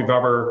don't know if you've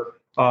ever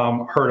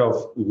heard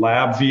of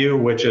LabVIEW,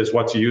 which is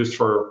what's used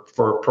for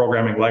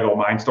programming Lego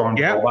Mindstorm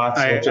robots.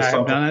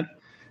 I've done it.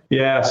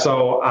 Yeah,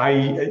 so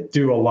I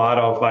do a lot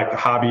of like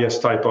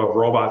hobbyist type of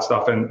robot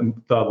stuff, and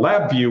the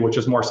LabVIEW, which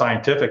is more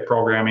scientific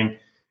programming,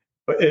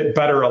 it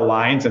better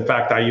aligns. In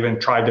fact, I even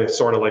tried to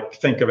sort of like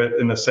think of it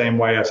in the same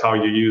way as how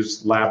you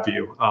use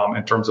LabVIEW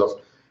in terms of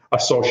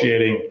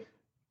associating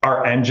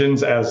our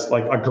engines as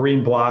like a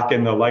green block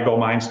in the Lego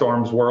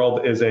Mindstorms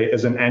world is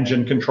an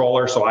engine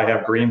controller. So I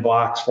have green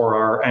blocks for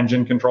our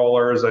engine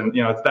controllers, and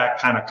it's that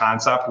kind of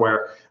concept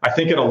where I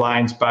think it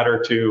aligns better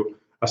to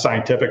a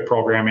scientific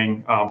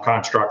programming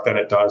construct than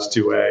it does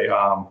to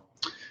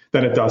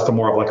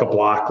more of like a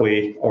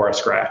Blockly or a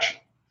Scratch.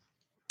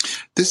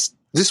 This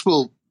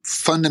will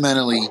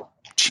fundamentally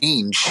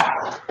change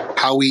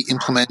how we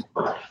implement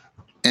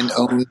and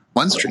own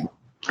OneStream.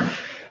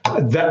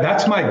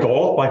 That's my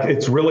goal. Like,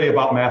 it's really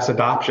about mass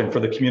adoption for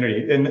the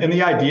community. And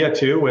the idea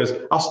too is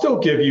I'll still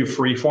give you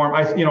free form.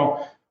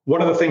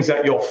 One of the things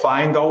that you'll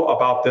find though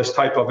about this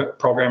type of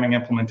programming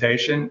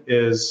implementation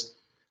is,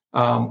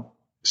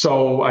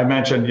 so I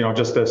mentioned,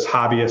 just this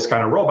hobbyist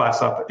kind of robot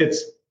stuff.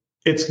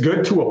 It's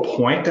good to a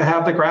point to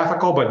have the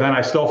graphical, but then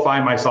I still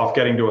find myself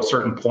getting to a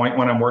certain point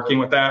when I'm working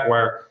with that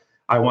where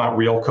I want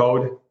real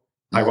code.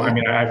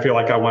 Mm-hmm. I feel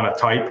like I want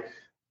to type.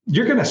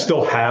 You're going to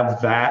still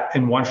have that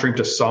in OneStream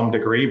to some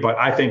degree, but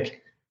I think,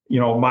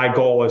 my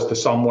goal is to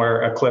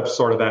somewhere eclipse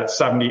sort of that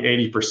 70,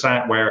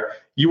 80% where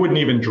you wouldn't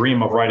even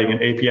dream of writing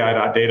an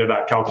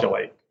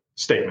API.data.calculate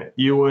statement.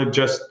 You would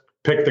just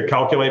pick the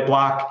calculate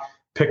block,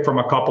 pick from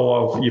a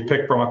couple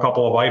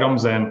of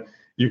items, and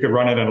you could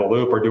run it in a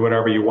loop or do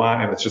whatever you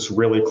want. And it's just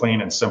really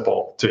clean and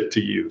simple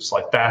to use.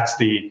 Like that's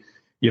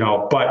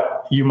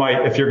but you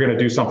might, if you're going to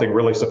do something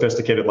really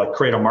sophisticated, like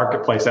create a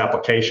marketplace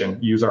application,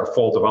 use our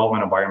full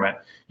development environment,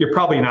 you're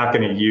probably not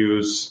going to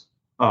use,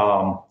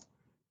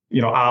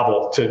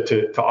 ABEL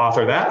to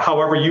author that.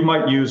 However, you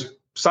might use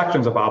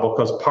sections of ABEL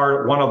because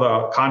one of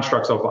the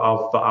constructs of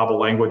the ABEL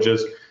language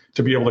is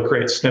to be able to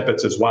create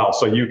snippets as well.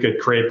 So you could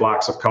create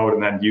blocks of code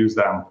and then use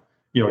them,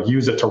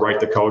 use it to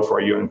write the code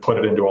for you and put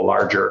it into a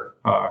larger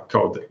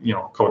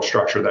code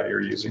structure that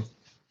you're using.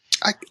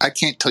 I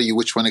can't tell you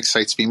which one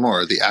excites me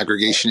more, the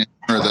aggregation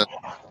or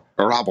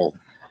ABEL.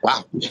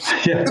 Wow.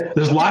 Yeah,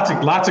 there's lots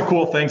of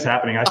cool things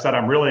happening. I said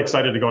I'm really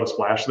excited to go to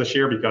Splash this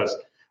year because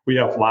we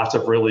have lots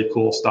of really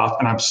cool stuff,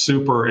 and I'm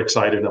super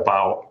excited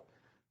about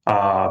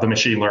the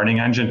machine learning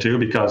engine too,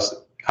 because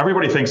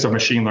everybody thinks of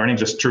machine learning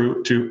just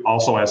to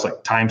also as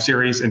like time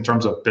series in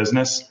terms of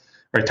business,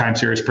 right? Time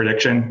series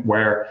prediction,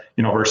 where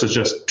versus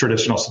just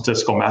traditional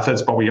statistical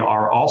methods. But we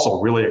are also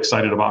really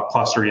excited about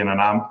cluster and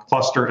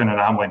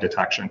anomaly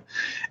detection.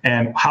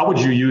 And how would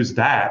you use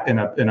that in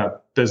a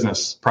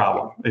business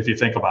problem if you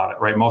think about it,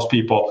 right? Most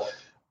people,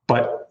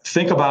 but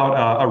think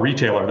about a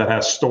retailer that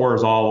has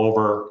stores all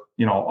over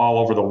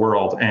the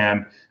world,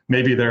 and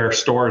maybe their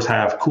stores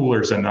have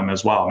coolers in them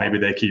as well. Maybe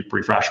they keep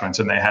refreshments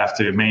and they have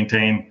to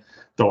maintain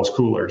those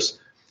coolers.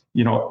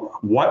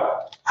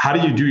 How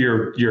do you do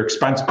your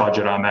expense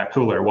budget on that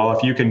cooler? Well,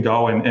 if you can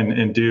go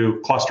and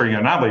do clustering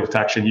and anomaly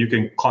detection, you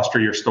can cluster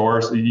your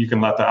stores. You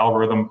can let the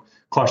algorithm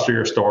cluster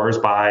your stores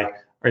by,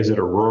 is it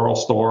a rural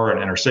store,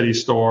 an inner city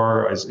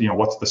store?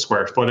 What's the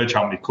square footage?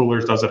 How many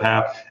coolers does it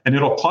have? And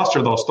it'll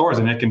cluster those stores,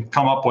 and it can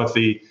come up with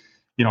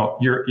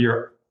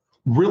your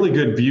really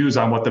good views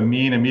on what the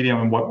mean and median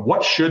and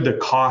what should the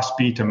cost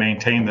be to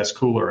maintain this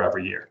cooler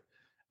every year.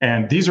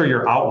 And these are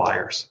your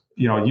outliers.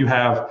 You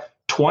have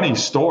 20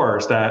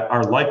 stores that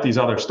are like these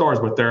other stores,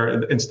 but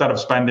they're, instead of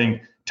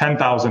spending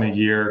 $10,000 a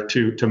year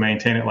to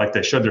maintain it like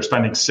they should, they're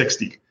spending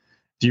 $60,000.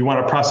 Do you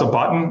want to press a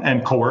button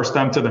and coerce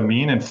them to the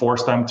mean and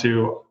force them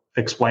to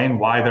explain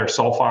why they're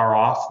so far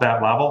off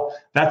that level?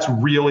 That's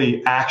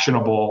really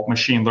actionable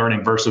machine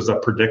learning versus a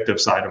predictive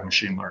side of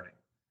machine learning.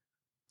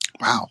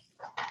 Wow.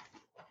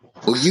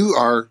 Well,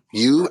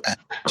 you and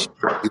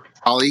your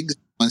colleagues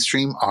on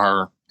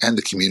OneStream and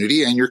the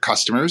community and your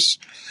customers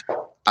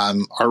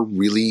are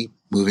really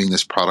moving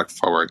this product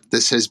forward.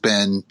 This has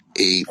been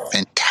a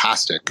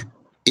fantastic,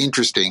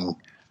 interesting,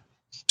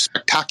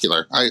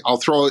 spectacular. I'll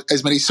throw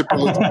as many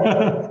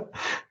superlatives.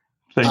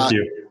 Thank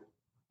you.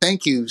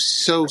 Thank you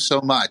so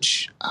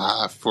much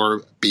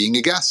for being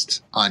a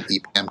guest on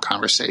EPM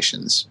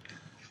Conversations.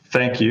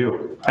 Thank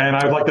you. And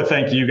I'd like to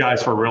thank you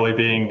guys for really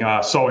being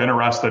so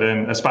interested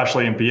in,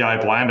 especially in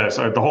BI Blend, as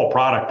the whole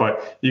product.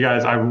 But you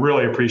guys, I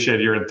really appreciate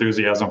your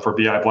enthusiasm for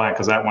BI Blend,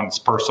 because that one's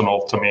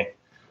personal to me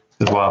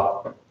as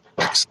well.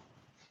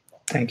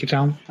 Thank you,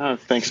 Tom.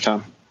 Thanks,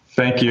 Tom.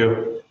 Thank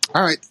you.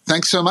 All right.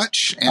 Thanks so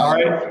much. And all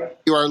right. Thank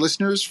you, our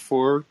listeners,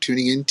 for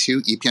tuning in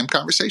to EPM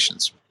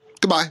Conversations.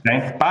 Goodbye.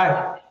 Thanks.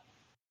 Bye.